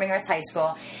Performing Arts High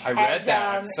School. I read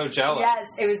that. I'm so jealous. Yes,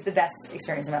 it was the best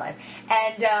experience of my life.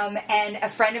 And a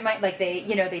friend of mine, like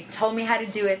they told me how to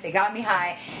do it. They got me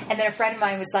high. And then a friend of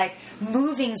mine was like,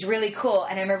 moving's really cool.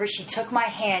 And I remember she took my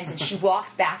hands and she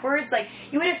walked backwards. Like,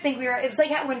 you would have think we were, it's like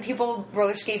how when people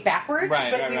roller skate backwards,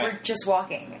 but we were just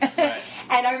walking. Right.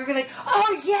 And I remember like,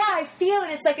 oh yeah, I feel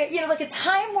it. It's like like a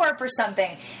time warp or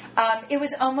something. It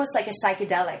was almost like a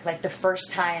psychedelic, like the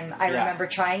first time I remember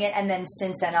trying it. And then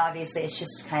since then, obviously, it's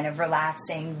just kind of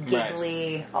relaxing,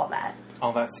 giggly, all that.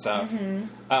 All that stuff.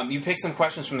 Mm-hmm. You picked some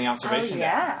questions from the observation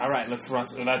deck. All right, let's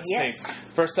see.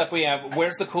 First up, we have,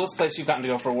 where's the coolest place you've gotten to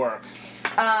go for work?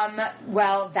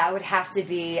 Well, that would have to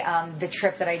be the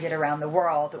trip that I did around the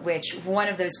world, which one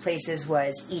of those places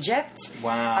was Egypt.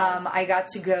 Wow. I got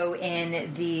to go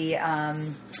in the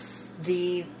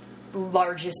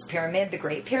largest pyramid, the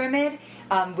Great Pyramid,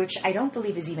 which I don't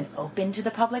believe is even open to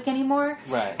the public anymore.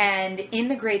 Right. And in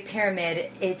the Great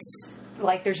Pyramid, it's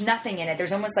like there's nothing in it.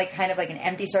 There's almost like kind of like an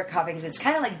empty sarcophagus. It's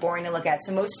kind of like boring to look at.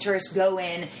 So most tourists go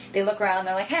in, they look around,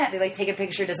 they're like, they like take a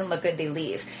picture, doesn't look good, they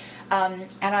leave. And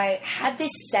I had this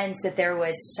sense that there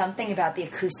was something about the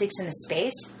acoustics in the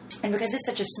space. And because it's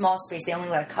such a small space, they only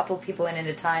let a couple people in at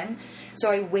a time.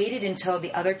 So I waited until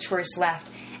the other tourists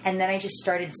left, and then I just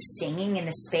started singing in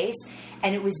the space.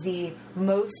 And it was the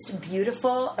most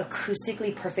beautiful,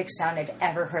 acoustically perfect sound I've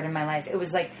ever heard in my life. It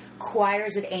was like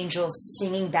choirs of angels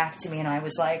singing back to me, and I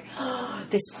was like, oh,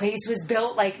 this place was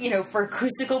built like, for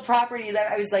acoustical properties.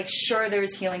 I was like, sure, there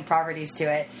was healing properties to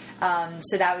it.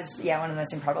 So that was, one of the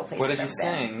most incredible places. What did you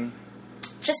sing?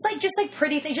 Just like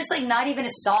pretty things, just like not even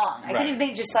a song. I couldn't even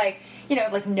think, just like,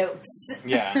 like notes.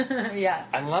 Yeah. Yeah.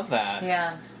 I love that.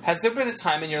 Yeah. Has there been a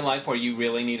time in your life where you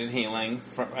really needed healing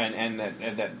and that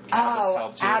cannabis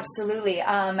helped you? Absolutely.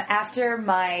 After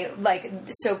my,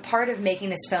 so part of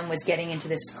making this film was getting into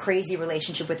this crazy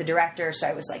relationship with the director. So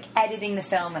I was like editing the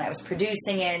film and I was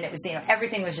producing it, and it was,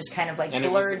 everything was just kind of like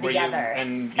blurred together.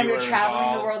 And we were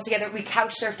traveling the world together. We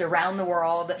couch surfed around the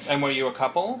world. And were you a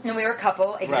couple? And we were a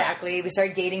couple, exactly. Right. We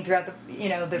started dating throughout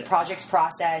the project's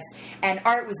process, and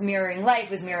art was mirroring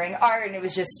life, was mirroring art, and it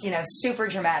was just, super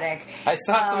dramatic. I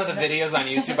saw some of the videos on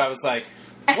YouTube. I was like,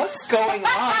 What's going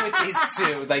on with these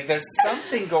two? Like, there's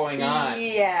something going on.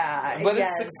 Yeah. But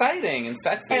it's exciting and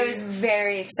sexy. It was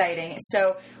very exciting.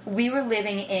 So we were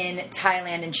living in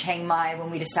Thailand, in Chiang Mai,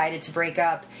 when we decided to break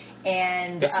up.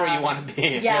 And that's where you want to be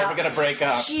if you're ever going to break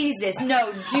up. Jesus,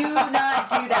 no, do not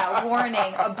do that.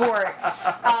 Warning, abort.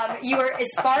 You are as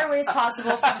far away as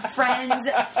possible from friends,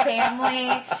 family.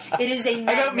 It is a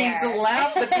nightmare. I don't mean to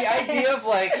laugh, but the idea of,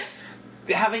 like,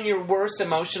 having your worst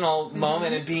emotional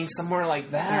moment and being somewhere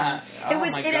like that. Yeah.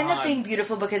 It ended up being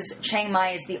beautiful because Chiang Mai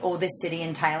is the oldest city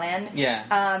in Thailand. Yeah.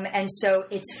 And so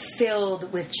it's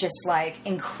filled with just, like,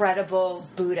 incredible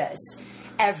Buddhas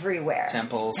everywhere.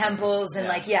 Temples. And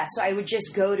so I would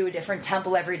just go to a different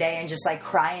temple every day and just, like,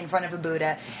 cry in front of a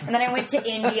Buddha. And then I went to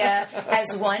India,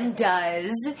 as one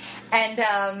does. And is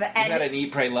that an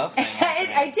eat, pray, love thing?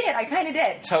 I did. I kind of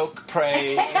did. Toke,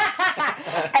 pray.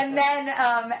 and then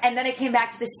I came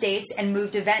back to the States and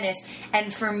moved to Venice.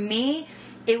 And for me,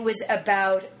 it was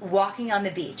about walking on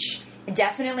the beach.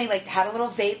 Definitely, like, had a little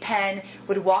vape pen,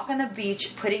 would walk on the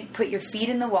beach, put your feet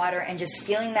in the water, and just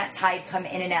feeling that tide come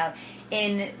in and out.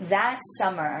 In that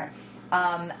summer,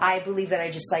 I believe that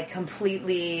I just, like,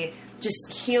 completely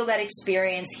just healed that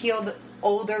experience, healed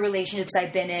older relationships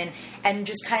I've been in, and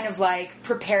just kind of, like,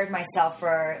 prepared myself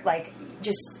for, like,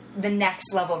 just the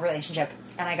next level of relationship.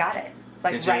 And I got it.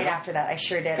 Like, right after that, I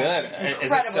sure did. Good.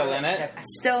 Is it still in it?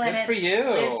 Still in it. Good for you.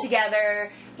 Live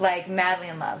together, like, madly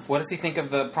in love. What does he think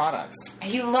of the products?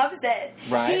 He loves it.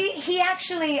 Right. He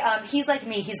actually, he's like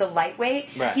me. He's a lightweight.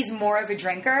 Right. He's more of a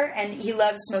drinker, and he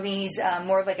loves smoking. He's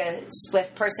more of, like, a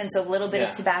spliff person, so a little bit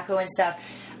of tobacco and stuff.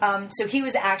 So he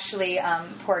was actually,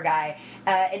 poor guy,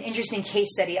 an interesting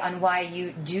case study on why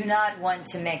you do not want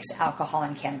to mix alcohol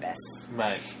and cannabis.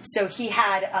 Right. So he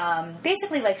had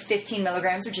basically like 15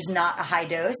 milligrams, which is not a high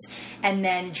dose, and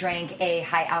then drank a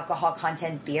high alcohol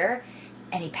content beer,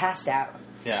 and he passed out.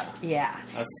 Yeah. Yeah.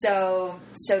 So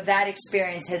that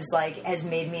experience has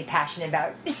made me passionate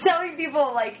about telling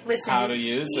people, like, listen, how to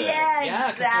use it.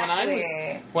 Yeah,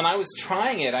 because when I was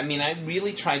trying it, I mean, I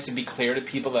really tried to be clear to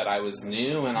people that I was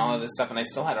new and all of this stuff, and I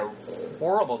still had a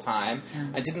horrible time.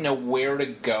 I didn't know where to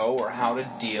go or how to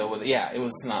deal with it. Yeah, it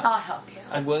was not. I'll help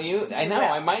you. Will you? I know.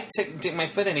 I might dig my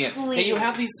foot in it. Hey, you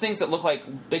have these things that look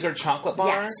like bigger chocolate bars?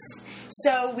 Yes.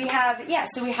 So we have.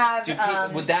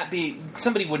 Would that be...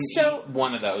 Somebody wouldn't eat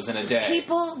one of those in a day.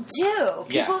 People do.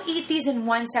 People eat these in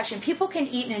one session. People can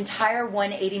eat an entire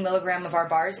 180 milligram of our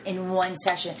bars in one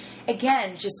session.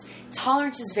 Again, just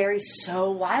tolerances vary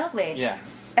so wildly. Yeah.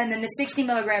 And then the 60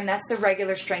 milligram, that's the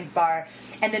regular strength bar.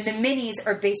 And then the minis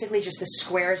are basically just the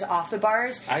squares off the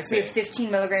bars. I see. We have 15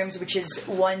 milligrams, which is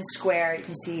one square. You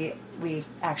can see we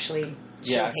actually...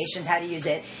 show patients how to use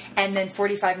it. And then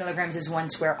 45 milligrams is one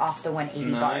square off the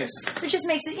 180 bars. So it just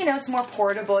makes it, it's more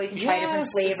portable. You can try different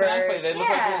flavors. Exactly. They look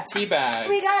like little tea bags.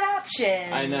 We got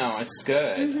options. I know. It's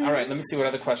good. Mm-hmm. All right, let me see what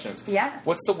other questions. Yeah.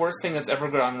 What's the worst thing that's ever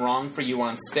gone wrong for you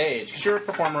on stage? Because you're a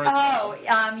performer as well.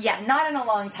 Not in a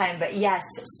long time, but yes.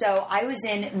 So I was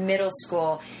in middle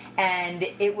school, and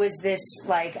it was this,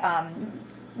 like...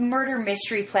 murder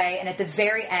mystery play, and at the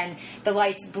very end the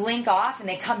lights blink off and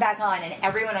they come back on and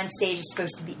everyone on stage is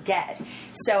supposed to be dead.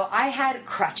 So I had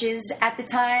crutches at the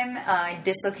time. I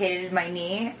dislocated my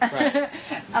knee. Right.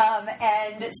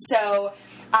 And so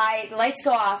lights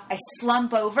go off, I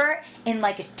slump over in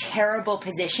like a terrible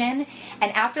position,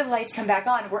 and after the lights come back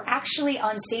on, we're actually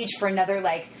on stage for another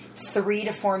like 3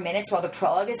 to 4 minutes while the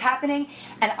prologue is happening,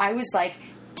 and I was like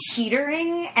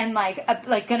teetering and like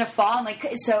gonna fall, and like,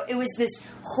 so it was this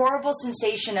horrible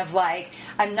sensation of like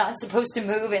I'm not supposed to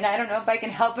move and I don't know if I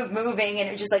can help it moving, and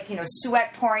it was just like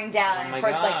sweat pouring down, and of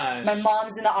course like my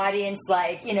mom's in the audience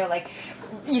like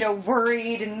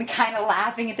worried and kind of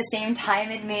laughing at the same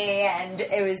time at me, and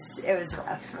it was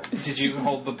rough. Did you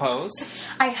hold the pose?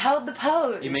 I held the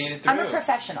pose. You made it through. I'm a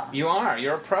professional.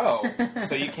 You're a pro,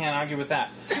 so you can't argue with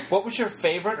that. What was your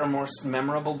favorite or most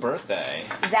memorable birthday?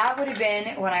 That would have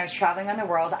been when I was traveling on the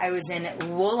world. I was in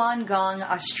Wollongong,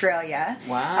 Australia.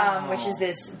 Wow. Which is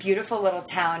this beautiful little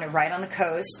town right on the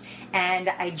coast, and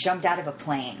I jumped out of a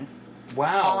plane.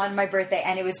 Wow. On my birthday,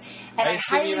 and it was, and I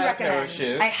highly recommend.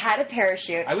 Parachute. I had a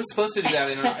parachute. I was supposed to do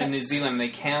that in New Zealand, and they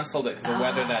canceled it because of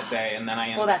weather that day, and then I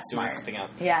ended up doing something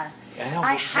else. Yeah.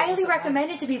 I highly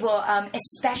recommend it to people,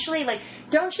 especially, like,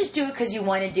 don't just do it because you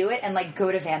want to do it and, like,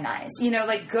 go to Van Nuys.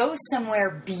 Like, go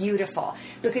somewhere beautiful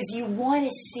because you want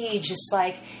to see just,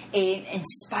 like, an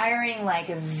inspiring, like,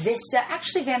 a vista.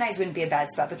 Actually, Van Nuys wouldn't be a bad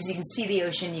spot because you can see the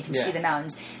ocean, you can see the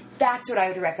mountains. That's what I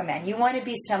would recommend. You want to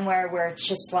be somewhere where it's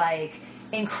just, like,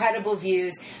 incredible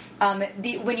views.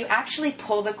 when you actually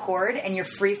pull the cord and you're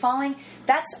free falling,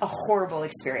 that's a horrible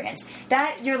experience.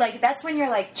 That's when your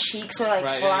like cheeks are like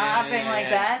flopping like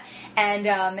that, and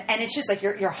it's just like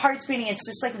your heart's beating. It's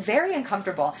just like very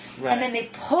uncomfortable. Right. And then they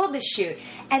pull the chute,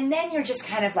 and then you're just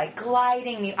kind of like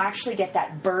gliding. You actually get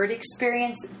that bird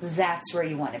experience. That's where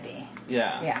you want to be.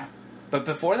 Yeah. Yeah. But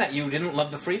before that, you didn't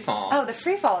love the free fall. Oh, the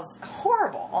free fall is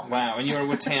horrible. Wow, and you were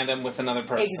with tandem with another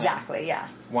person. Exactly, yeah.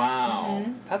 Wow,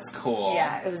 that's cool.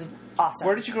 Yeah, it was awesome.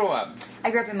 Where did you grow up?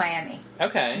 I grew up in Miami.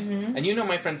 Okay, and you know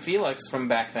my friend Felix from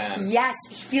back then. Yes,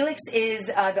 Felix is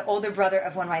the older brother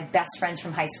of one of my best friends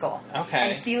from high school.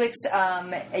 Okay. And Felix,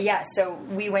 so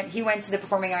he went to the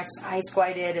Performing Arts High School,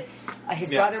 I did. His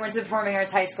brother went to the Performing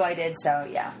Arts High School, I did, so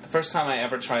yeah. The first time I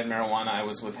ever tried marijuana, I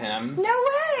was with him. No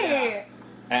way! Yeah.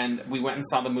 And we went and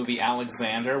saw the movie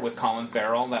Alexander with Colin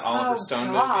Farrell, that Oliver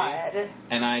Stone movie.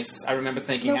 And I remember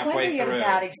thinking halfway through. You had a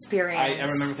bad experience. I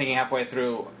remember thinking halfway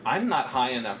through, I'm not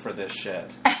high enough for this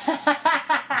shit. But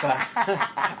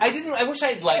I wish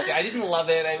I'd liked it. I didn't love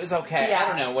it. It was okay. Yeah. I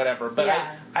don't know, whatever. But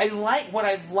I like what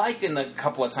I've liked in the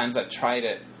couple of times I've tried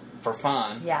it for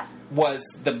fun. Yeah. Was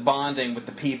the bonding with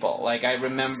the people. Like, I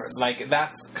remember, like,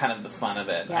 that's kind of the fun of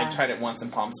it. Yeah. I tried it once in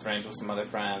Palm Springs with some other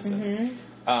friends. And,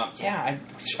 I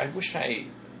wish I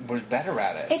were better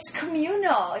at it. It's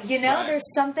communal, you know? Right.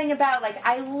 There's something about, like,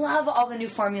 I love all the new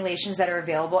formulations that are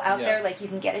available out there. Like, you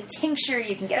can get a tincture,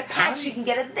 you can get a patch, you can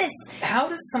get a this. How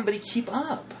does somebody keep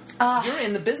up? You're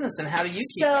in the business, and how do you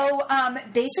keep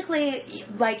up? Basically,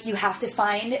 like, you have to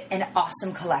find an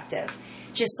awesome collective.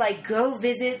 Just like go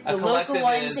visit the local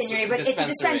ones in your neighborhood. It's a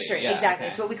dispensary, exactly.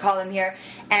 It's what we call them here.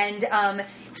 And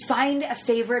find a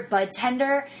favorite bud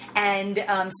tender and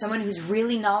someone who's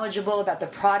really knowledgeable about the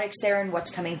products there and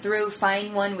what's coming through.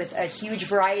 Find one with a huge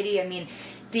variety. I mean,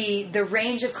 the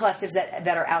range of collectives that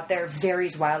are out there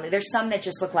varies wildly. There's some that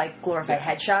just look like glorified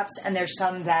head shops, and there's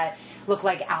some that look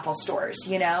like Apple stores,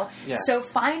 you know? Yeah. So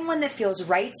find one that feels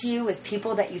right to you with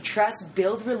people that you trust,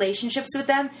 build relationships with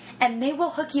them, and they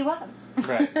will hook you up.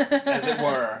 Right, as it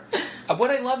were.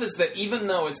 What I love is that even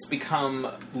though it's become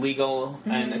legal,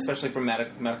 and especially for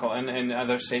medical and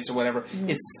other states or whatever,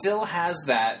 it still has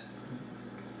that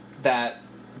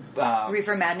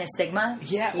Reefer Madness stigma?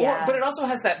 Yeah. But it also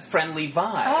has that friendly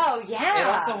vibe. Oh, yeah. It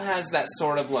also has that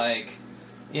sort of like,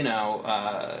 you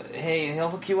know, hey, he'll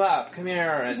hook you up, come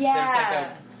here. And there's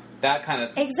like that kind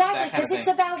of exactly, because it's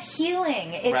about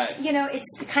healing. It's you know, it's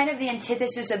kind of the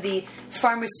antithesis of the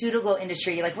pharmaceutical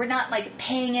industry. Like, we're not like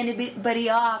paying anybody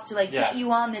off to like get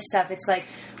you on this stuff. It's like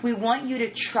we want you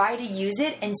to try to use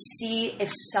it and see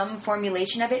if some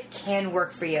formulation of it can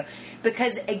work for you.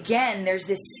 Because again, there's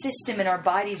this system in our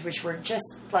bodies which we're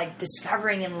just like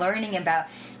discovering and learning about.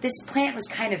 This plant was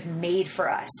kind of made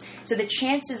for us, so the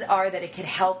chances are that it could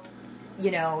help, you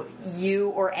know, you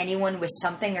or anyone with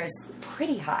something is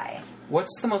pretty high.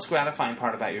 What's the most gratifying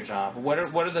part about your job? What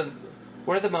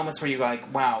are the moments where you're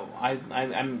like, wow,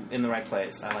 I'm in the right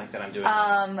place. I like that I'm doing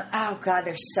this. Oh God,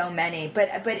 there's so many. But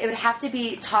it would have to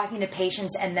be talking to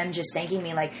patients and them just thanking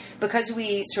me, like, because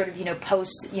we sort of, you know,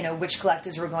 post, you know, which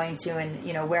collectives we're going to and,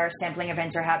 you know, where our sampling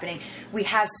events are happening. We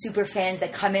have super fans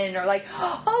that come in and are like,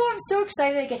 oh, I'm so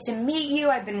excited I get to meet you.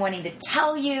 I've been wanting to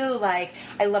tell you, like,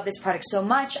 I love this product so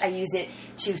much. I use it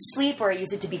to sleep, or I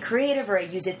use it to be creative, or I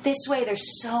use it this way.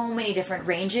 There's so many different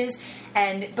ranges.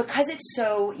 And because it's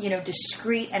so, you know,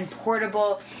 discreet and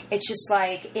portable, it's just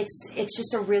like, it's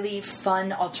just a really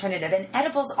fun alternative. And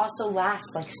edibles also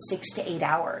last like 6 to 8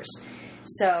 hours.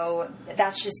 So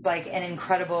that's just like an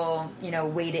incredible, you know,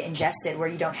 way to ingest it, where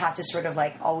you don't have to sort of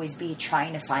like always be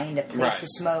trying to find a place to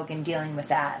smoke and dealing with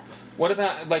that. What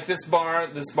about, like, this bar,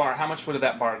 how much would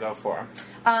that bar go for?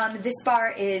 This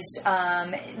bar is,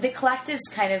 the collective's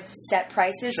kind of set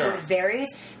prices, so it varies,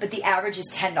 but the average is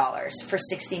 $10 for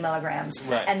 60 milligrams.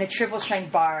 Right. And the triple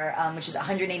strength bar, which is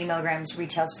 180 milligrams,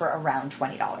 retails for around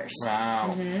 $20. Wow.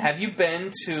 Mm-hmm. Have you been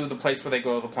to the place where they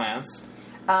grow the plants?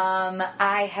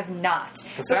 I have not.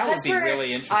 Because that would be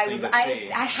really interesting to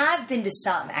see. I have been to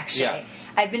some, actually. Yeah.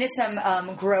 I've been to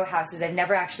some grow houses. I've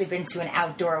never actually been to an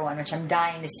outdoor one, which I'm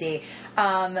dying to see.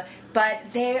 But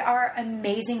they are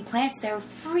amazing plants. They're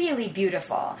really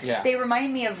beautiful. Yeah. They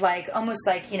remind me of like almost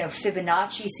like, you know,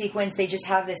 Fibonacci sequence. They just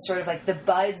have this sort of like the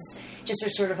buds just are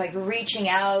sort of like reaching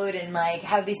out and like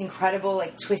have these incredible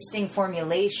like twisting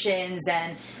formulations,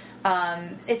 and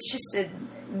it's just a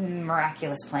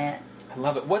miraculous plant. I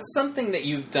love it. What's something that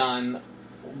you've done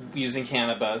using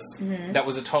cannabis that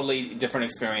was a totally different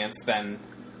experience than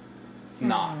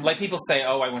not? Like, people say,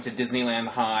 oh, I went to Disneyland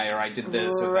high, or I did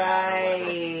this or that. Or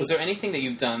whatever. Was there anything that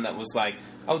you've done that was like,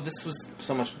 oh, this was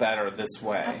so much better this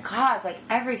way? Oh, God, like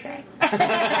everything.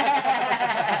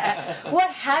 What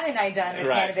haven't I done with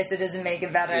cannabis that doesn't make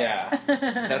it better? Yeah.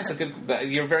 That's a good...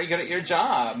 You're very good at your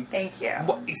job. Thank you.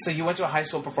 So you went to a high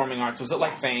school of performing arts. Was it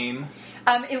like Fame?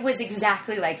 It was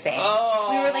exactly like Fame. Oh.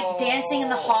 We were like dancing in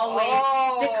the hallways.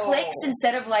 Oh. The cliques,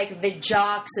 instead of like the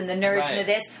jocks and the nerds and the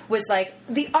this, was like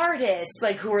the artists,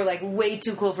 like who were like way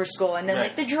too cool for school, and then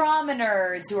like the drama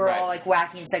nerds who were all like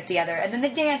wacky and stuck together, and then the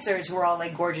dancers who were all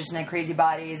like gorgeous and had crazy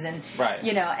bodies, and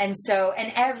you know, and so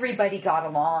and everybody got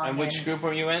along. And which group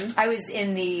were you in? I was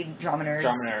in the drama nerds.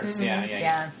 Drama nerds,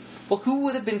 yeah. Well, who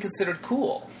would have been considered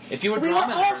cool if you were? We were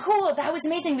all cool. That was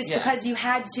amazing. It was because you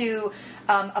had to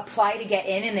apply to get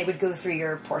in, and they would go through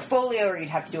your portfolio, or you'd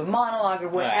have to do a monologue or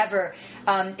whatever.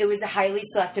 It was a highly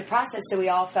selective process, so we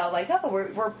all felt like, oh,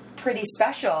 we're pretty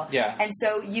special. Yeah. And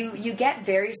so you get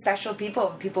very special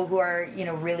people who are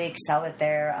really excel at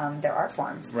their art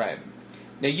forms. Right.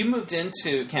 Now, you moved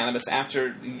into cannabis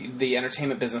after the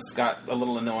entertainment business got a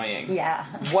little annoying. Yeah.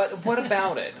 What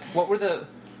about it? What were the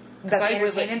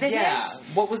entertainment business? Yeah.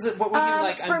 What was it? What were you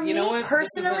like? For me,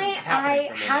 personally,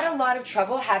 I had a lot of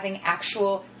trouble having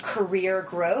actual career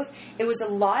growth. It was a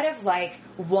lot of like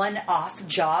one-off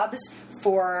jobs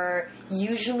for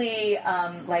usually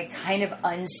like kind of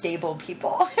unstable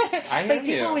people. Like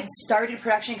people who had started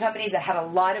production companies that had a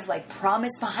lot of like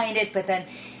promise behind it, but then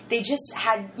they just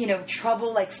had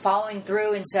trouble like following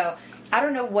through, and so I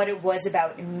don't know what it was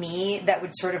about me that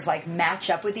would sort of like match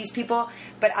up with these people,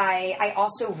 but I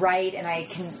also write, and I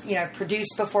can I've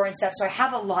produced before and stuff, so I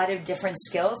have a lot of different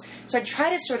skills. So I try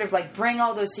to sort of like bring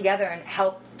all those together and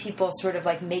help people sort of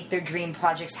like make their dream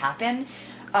projects happen.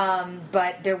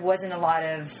 But there wasn't a lot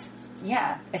of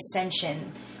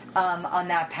ascension on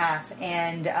that path,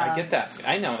 and I get that.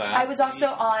 I know that. I was also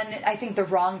on, I think, the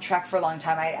wrong track for a long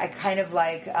time. I kind of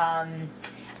like I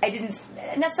didn't,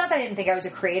 and that's not that I didn't think I was a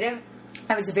creative.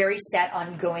 I was very set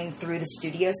on going through the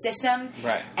studio system,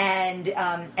 right?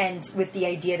 And with the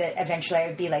idea that eventually I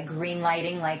would be like green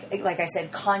lighting, like I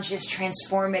said, conscious,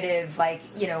 transformative, like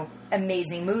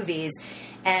amazing movies.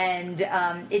 And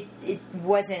it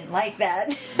wasn't like that.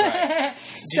 Right.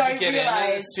 So Did you get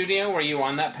into the studio? Were you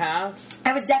on that path?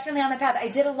 I was definitely on that path. I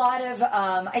did a lot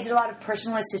of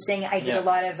personal assisting. I did a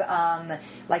lot of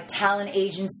like talent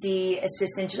agency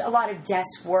assistant, just a lot of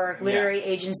desk work, literary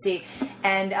agency,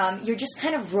 and you're just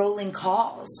kind of rolling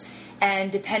calls.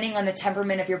 And depending on the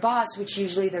temperament of your boss, which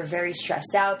usually they're very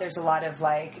stressed out, there's a lot of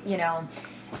like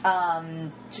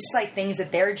just like things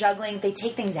that they're juggling, they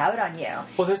take things out on you.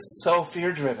 Well, they're so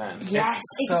fear-driven. Yes,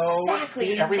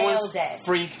 exactly. Everyone's nailed it.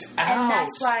 Freaked out. And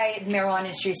that's why the marijuana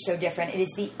industry is so different. It is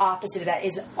the opposite of that. It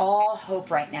is all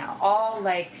hope right now. All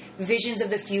like visions of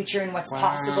the future and what's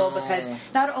possible, because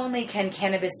not only can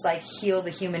cannabis like heal the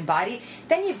human body,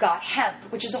 then you've got hemp,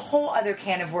 which is a whole other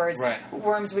can of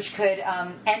worms, which could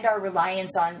end our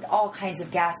reliance on all kinds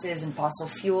of gases and fossil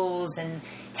fuels and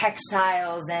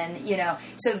textiles, and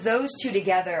so those two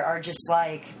together are just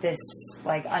like this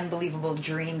like unbelievable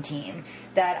dream team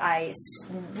that I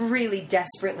really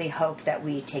desperately hope that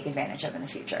we take advantage of in the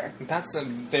future. That's a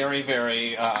very,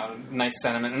 very nice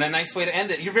sentiment and a nice way to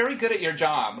end it. You're very good at your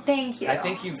job. Thank you. I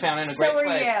think you found it in a great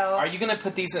place. You. Are you going to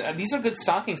put these are good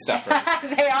stocking stuffers.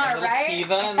 They are, right?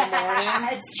 Kiva in the morning.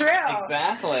 It's true.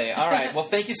 Exactly. All right. Well,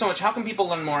 thank you so much. How can people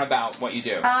learn more about what you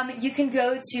do? You can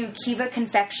go to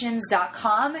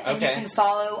kivaconfections.com, and you can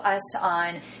follow us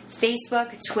on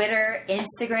Facebook, Twitter,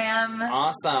 Instagram.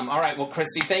 Awesome. All right. Well,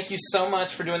 Christy, thank you so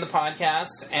much for doing the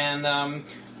podcast, and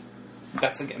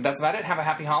that's about it. Have a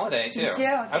happy holiday, too. You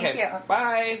too. Thank you.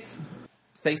 Bye.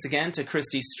 Thanks again to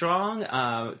Christy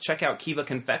Strong. Check out Kiva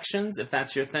Confections if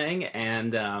that's your thing,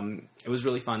 and it was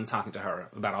really fun talking to her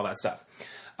about all that stuff.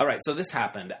 All right, so this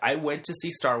happened. I went to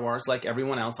see Star Wars like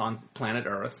everyone else on planet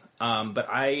Earth, but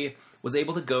I was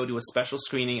able to go to a special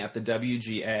screening at the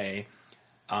WGA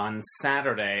on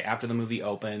Saturday after the movie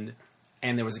opened,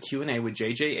 and there was a Q&A with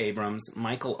J.J. Abrams,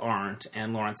 Michael Arndt,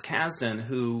 and Lawrence Kasdan,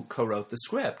 who co-wrote the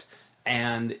script.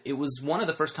 And it was one of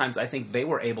the first times I think they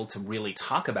were able to really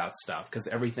talk about stuff, because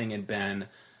everything had been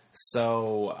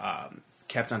so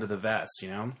kept under the vest,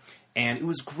 And it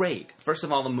was great. First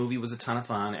of all, the movie was a ton of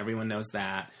fun. Everyone knows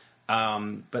that.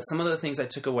 But some of the things I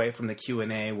took away from the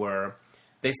Q&A were,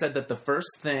 they said that the first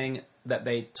thing that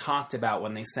they talked about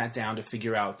when they sat down to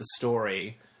figure out the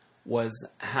story was,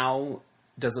 how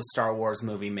does a Star Wars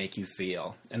movie make you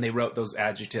feel? And they wrote those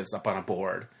adjectives up on a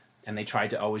board, and they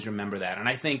tried to always remember that. And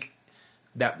I think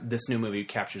that this new movie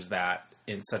captures that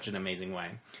in such an amazing way.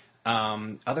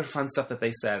 Other fun stuff that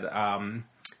they said,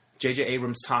 J.J.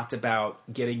 Abrams talked about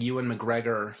getting Ewan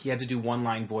McGregor. He had to do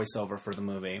one-line voiceover for the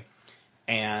movie.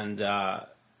 and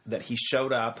that he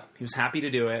showed up. He was happy to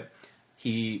do it.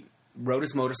 He rode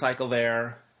his motorcycle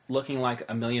there, looking like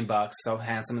 $1 million, so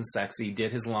handsome and sexy,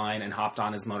 did his line and hopped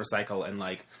on his motorcycle and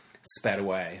like sped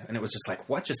away. And it was just like,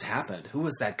 what just happened? Who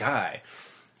was that guy?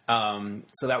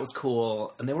 So that was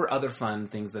cool. And there were other fun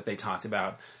things that they talked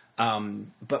about.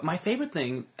 But my favorite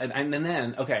thing, and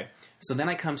then, okay, so then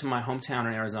I come to my hometown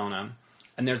in Arizona,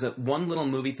 and there's one little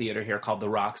movie theater here called the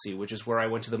Roxy, which is where I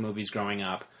went to the movies growing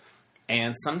up.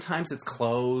 And sometimes it's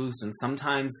closed, and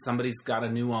sometimes somebody's got a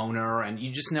new owner, and you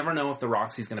just never know if the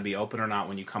Roxy's going to be open or not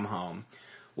when you come home.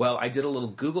 Well, I did a little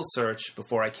Google search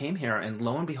before I came here, and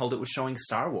lo and behold, it was showing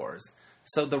Star Wars.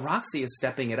 So the Roxy is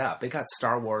stepping it up. They got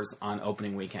Star Wars on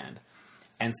opening weekend.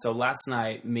 And so last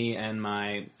night, me and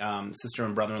my sister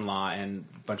and brother-in-law and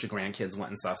a bunch of grandkids went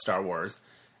and saw Star Wars.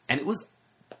 And it was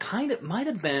might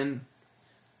have been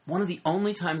one of the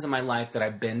only times in my life that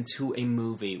I've been to a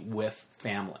movie with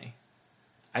family.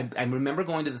 I remember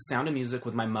going to The Sound of Music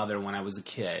with my mother when I was a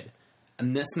kid,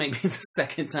 and this may be the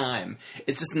second time.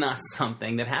 It's just not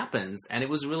something that happens, and it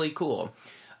was really cool.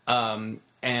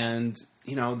 And,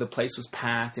 you know, the place was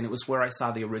packed, and it was where I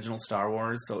saw the original Star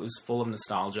Wars, so it was full of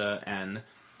nostalgia. And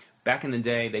back in the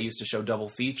day, they used to show double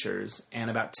features, and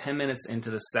about 10 minutes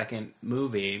into the second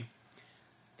movie,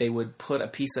 they would put a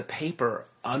piece of paper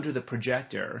under the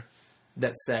projector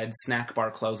that said, "Snack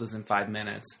bar closes in 5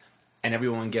 minutes." And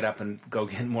everyone would get up and go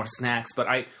get more snacks. But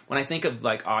when I think of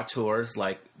like auteurs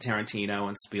like Tarantino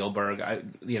and Spielberg,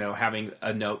 having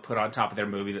a note put on top of their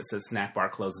movie that says "Snack bar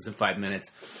closes in 5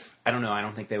 minutes," I don't know. I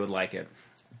don't think they would like it.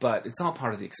 But it's all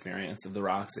part of the experience of the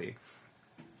Roxy.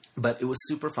 But it was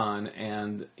super fun,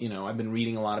 and I've been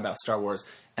reading a lot about Star Wars.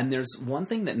 And there's one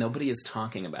thing that nobody is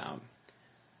talking about,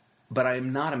 but I'm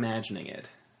not imagining it.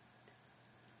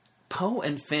 Poe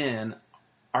and Finn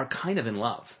are kind of in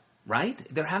love. Right?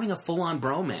 They're having a full-on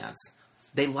bromance.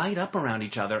 They light up around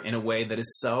each other in a way that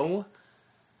is so...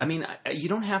 I mean, you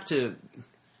don't have to,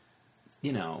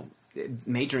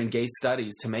 major in gay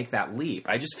studies to make that leap.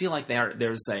 I just feel like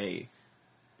there's a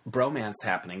bromance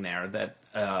happening there that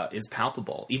is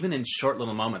palpable. Even in short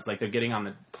little moments, like they're getting on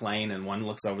the plane and one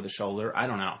looks over the shoulder. I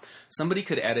don't know. Somebody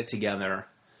could edit together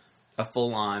a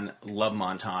full-on love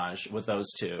montage with those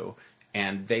two,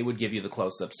 and they would give you the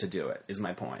close-ups to do it, is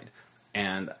my point.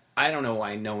 And I don't know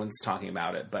why no one's talking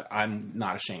about it, but I'm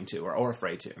not ashamed to or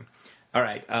afraid to. All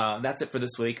right, that's it for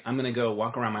this week. I'm going to go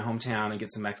walk around my hometown and get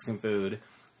some Mexican food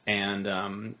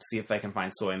and see if I can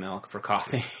find soy milk for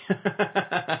coffee.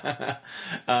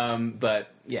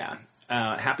 But, yeah,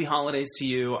 happy holidays to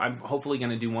you. I'm hopefully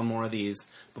going to do one more of these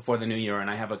before the new year, and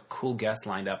I have a cool guest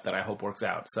lined up that I hope works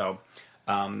out. So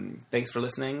thanks for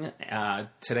listening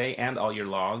today and all year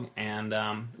long, and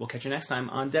we'll catch you next time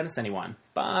on Dennis Anyone.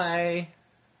 Bye!